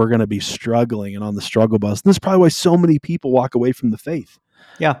 we're going to be struggling and on the struggle bus. And this is probably why so many people walk away from the faith.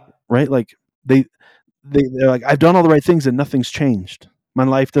 Yeah. Right. Like they're like, I've done all the right things and nothing's changed. My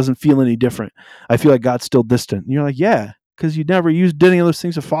life doesn't feel any different. I feel like God's still distant. And you're like, yeah, because you never did any of those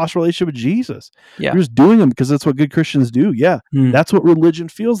things to foster a relationship with Jesus. Yeah. You're just doing them because that's what good Christians do. Yeah. That's what religion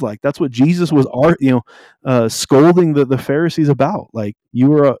feels like. That's what Jesus was scolding the Pharisees about. Like,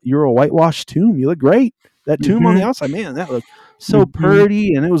 you're a whitewashed tomb. You look great. That tomb on the outside, man, that looked so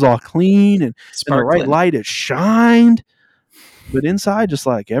pretty, and it was all clean, and in the right light it shined. But inside, just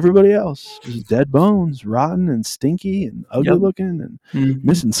like everybody else, just dead bones, rotten and stinky and ugly looking and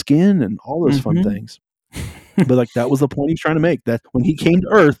missing skin and all those fun things. But like that was the point he's trying to make. That when he came to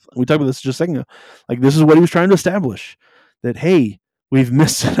Earth, we talked about this just a second ago, like this is what he was trying to establish. That, hey, we've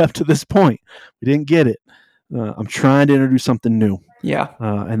missed it up to this point. We didn't get it. I'm trying to introduce something new. Yeah.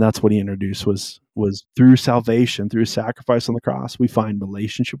 And that's what he introduced was through salvation, through sacrifice on the cross, we find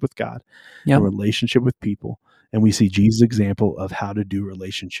relationship with God, and relationship with people. And we see Jesus' example of how to do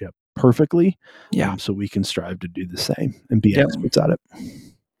relationship perfectly. So we can strive to do the same and be experts at it.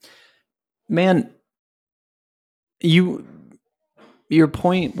 Man, your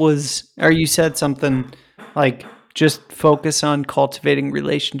point was, or you said something like, just focus on cultivating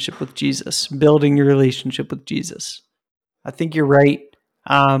relationship with Jesus, building your relationship with Jesus. I think you're right.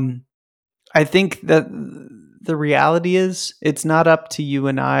 I think that the reality is it's not up to you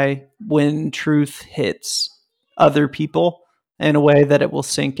and I when truth hits other people in a way that it will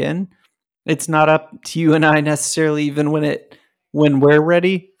sink in. It's not up to you and I necessarily even when we're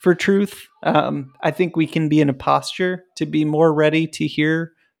ready for truth. I think we can be in a posture to be more ready to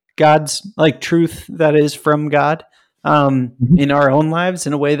hear God's truth that is from God in our own lives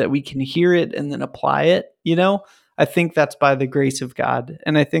in a way that we can hear it and then apply it. I think that's by the grace of God.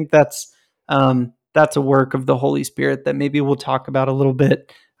 And I think that's a work of the Holy Spirit that maybe we'll talk about a little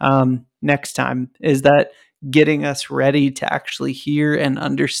bit next time, is that getting us ready to actually hear and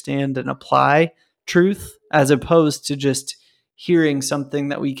understand and apply truth, as opposed to just hearing something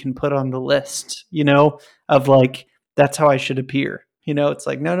that we can put on the list, of like, that's how I should appear. It's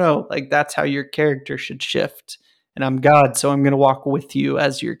like, no, like that's how your character should shift. And I'm God, so I'm going to walk with you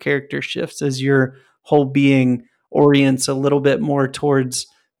as your character shifts, as your whole being orients a little bit more towards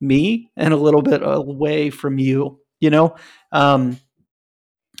me and a little bit away from you. I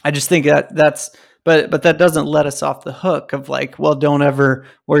just think that's, but that doesn't let us off the hook of like, well, don't ever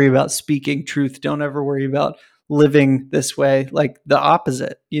worry about speaking truth. Don't ever worry about living this way. Like the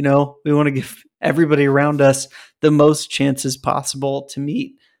opposite, we want to give everybody around us the most chances possible to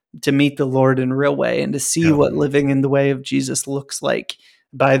meet the Lord in a real way, and to see what living in the way of Jesus looks like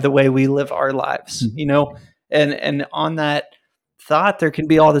by the way we live our lives, and on that thought, there can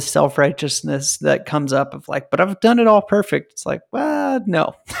be all this self-righteousness that comes up of like, but I've done it all perfect. It's like, well,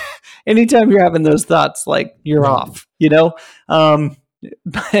 no. Anytime you're having those thoughts, like you're off,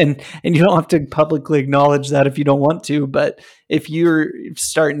 and you don't have to publicly acknowledge that if you don't want to, but if you're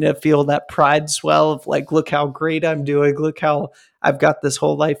starting to feel that pride swell of like, look how great I'm doing, look how I've got this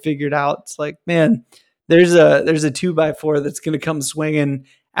whole life figured out. It's like, man, there's a 2x4 that's going to come swinging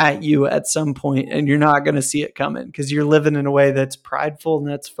at you at some point, and you're not going to see it coming because you're living in a way that's prideful and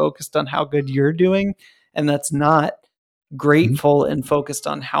that's focused on how good you're doing, and that's not grateful and focused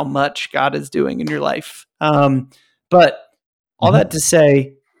on how much God is doing in your life. But all that to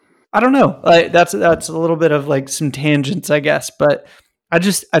say, I don't know. That's a little bit of like some tangents, I guess. But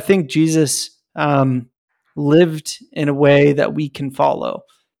I think Jesus lived in a way that we can follow.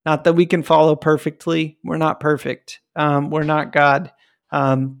 Not that we can follow perfectly. We're not perfect. We're not God.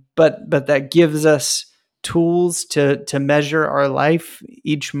 But that gives us tools to measure our life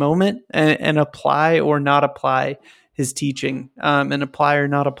each moment and apply or not apply his teaching, and apply or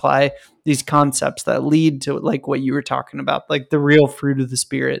not apply these concepts that lead to, like what you were talking about, like the real fruit of the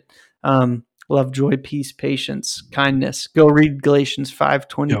Spirit. Love, joy, peace, patience, kindness. Go read Galatians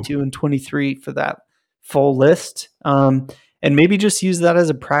 5:22 and 23 for that full list. And maybe just use that as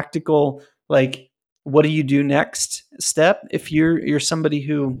a practical, like, what do you do next step if you're somebody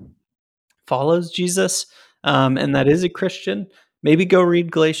who follows Jesus, and that is a Christian. Maybe go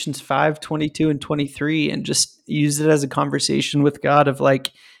read Galatians 5:22 and 23 and just use it as a conversation with God of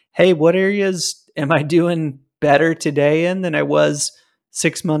like, hey, what areas am I doing better today in than I was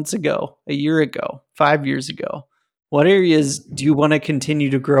 6 months ago, a year ago, 5 years ago? What areas do you want to continue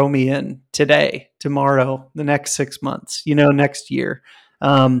to grow me in today, tomorrow, the next 6 months, next year?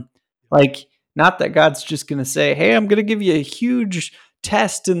 Like, not that God's just going to say, hey, I'm going to give you a huge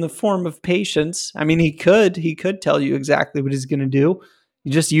test in the form of patience. I mean, he could tell you exactly what he's going to do. He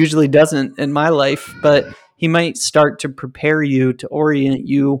just usually doesn't in my life, but he might start to prepare you, to orient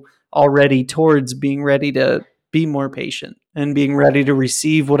you already towards being ready to be more patient and being ready to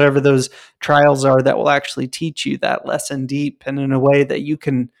receive whatever those trials are that will actually teach you that lesson deep and in a way that you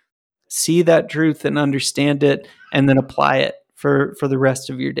can see that truth and understand it and then apply it for the rest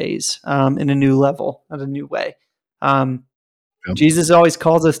of your days, in a new level, in a new way. Jesus always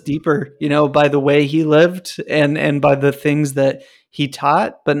calls us deeper, by the way he lived and by the things that he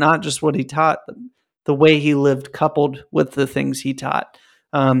taught, but not just what he taught, but the way he lived coupled with the things he taught.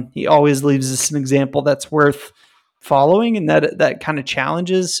 He always leaves us an example that's worth following and that kind of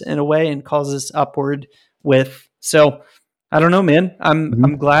challenges in a way and calls us upward with. So I don't know, man.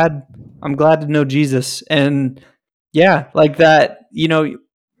 I'm glad to know Jesus. And yeah, like that,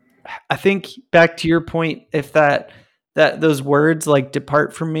 I think back to your point, if that those words like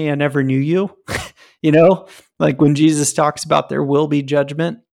depart from me, I never knew you, like when Jesus talks about there will be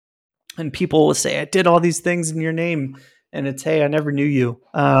judgment and people will say, I did all these things in your name. And it's, hey, I never knew you.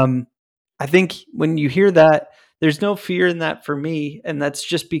 I think when you hear that, there's no fear in that for me. And that's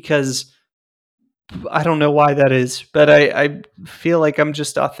just because I don't know why that is, but I feel like I'm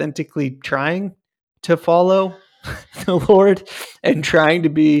just authentically trying to follow the Lord and trying to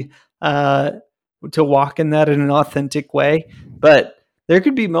be, to walk in that in an authentic way. But there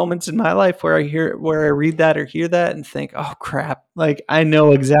could be moments in my life where I read that or hear that and think, oh crap, like I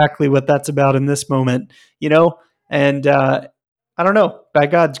know exactly what that's about in this moment, and, I don't know, by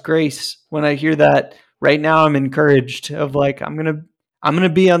God's grace, when I hear that right now, I'm encouraged of like, I'm going to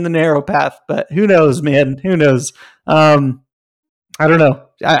be on the narrow path, but who knows, man, who knows? I don't know.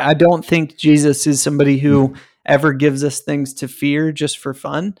 I don't think Jesus is somebody who ever gives us things to fear just for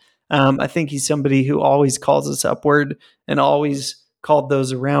fun. I think he's somebody who always calls us upward and always called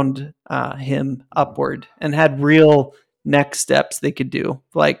those around him upward and had real next steps they could do.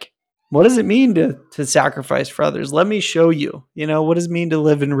 Like, what does it mean to sacrifice for others? Let me show you. What does it mean to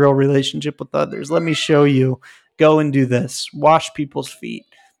live in real relationship with others? Let me show you. Go and do this. Wash people's feet.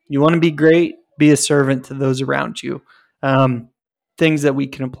 You want to be great? Be a servant to those around you. Things that we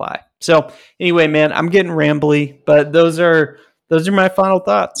can apply. So anyway, man, I'm getting rambly, but those are my final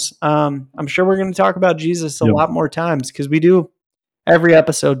thoughts. I'm sure we're going to talk about Jesus a lot more times because we do every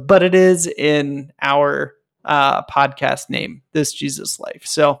episode, but it is in our podcast name, This Jesus Life.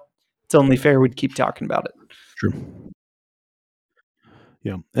 So it's only fair we'd keep talking about it. True.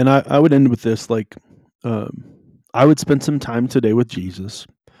 Yeah. And I would end with this, like, I would spend some time today with Jesus,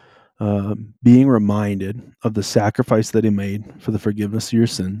 being reminded of the sacrifice that he made for the forgiveness of your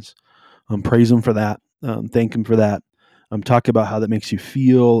sins. Praise him for that. Thank him for that. Talk about how that makes you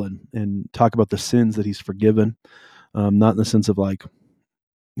feel and talk about the sins that he's forgiven. Not in the sense of like,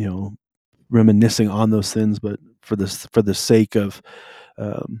 reminiscing on those sins, but for the sake of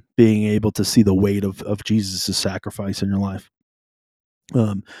being able to see the weight of Jesus' sacrifice in your life.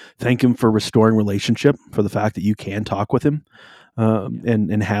 Thank him for restoring relationship, for the fact that you can talk with him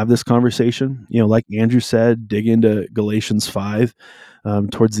and have this conversation. Like Andrew said, dig into Galatians 5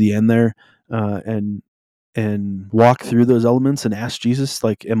 towards the end there, and walk through those elements and ask Jesus,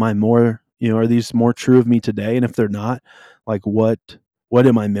 like, am I more, are these more true of me today? And if they're not, like, what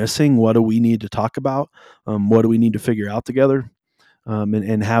am I missing? What do we need to talk about? What do we need to figure out together?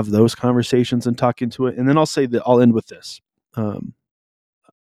 And have those conversations and talk into it. And then I'll say that I'll end with this.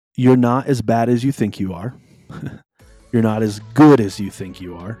 You're not as bad as you think you are. You're not as good as you think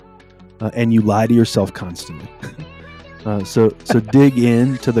you are. And you lie to yourself constantly. So dig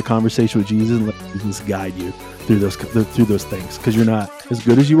into the conversation with Jesus and let Jesus guide you through those things, because you're not as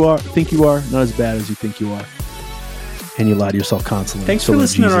good as you think you are, not as bad as you think you are, and you lie to yourself constantly. Thanks for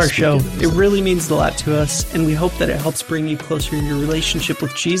listening to our show. It really means a lot to us, and we hope that it helps bring you closer in your relationship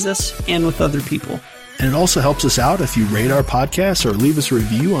with Jesus and with other people. And it also helps us out if you rate our podcast or leave us a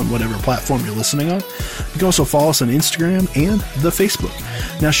review on whatever platform you're listening on. You can also follow us on Instagram and the Facebook.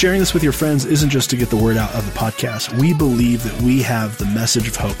 Now, sharing this with your friends isn't just to get the word out of the podcast. We believe that we have the message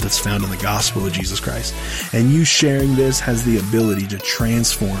of hope that's found in the gospel of Jesus Christ. And you sharing this has the ability to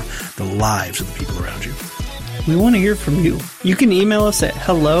transform the lives of the people around you. We want to hear from you. You can email us at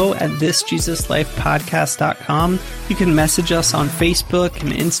hello@thisjesuslifepodcast.com. You can message us on Facebook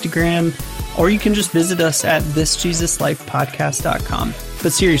and Instagram, or you can just visit us at thisjesuslifepodcast.com.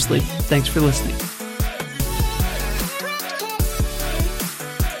 But seriously, thanks for listening.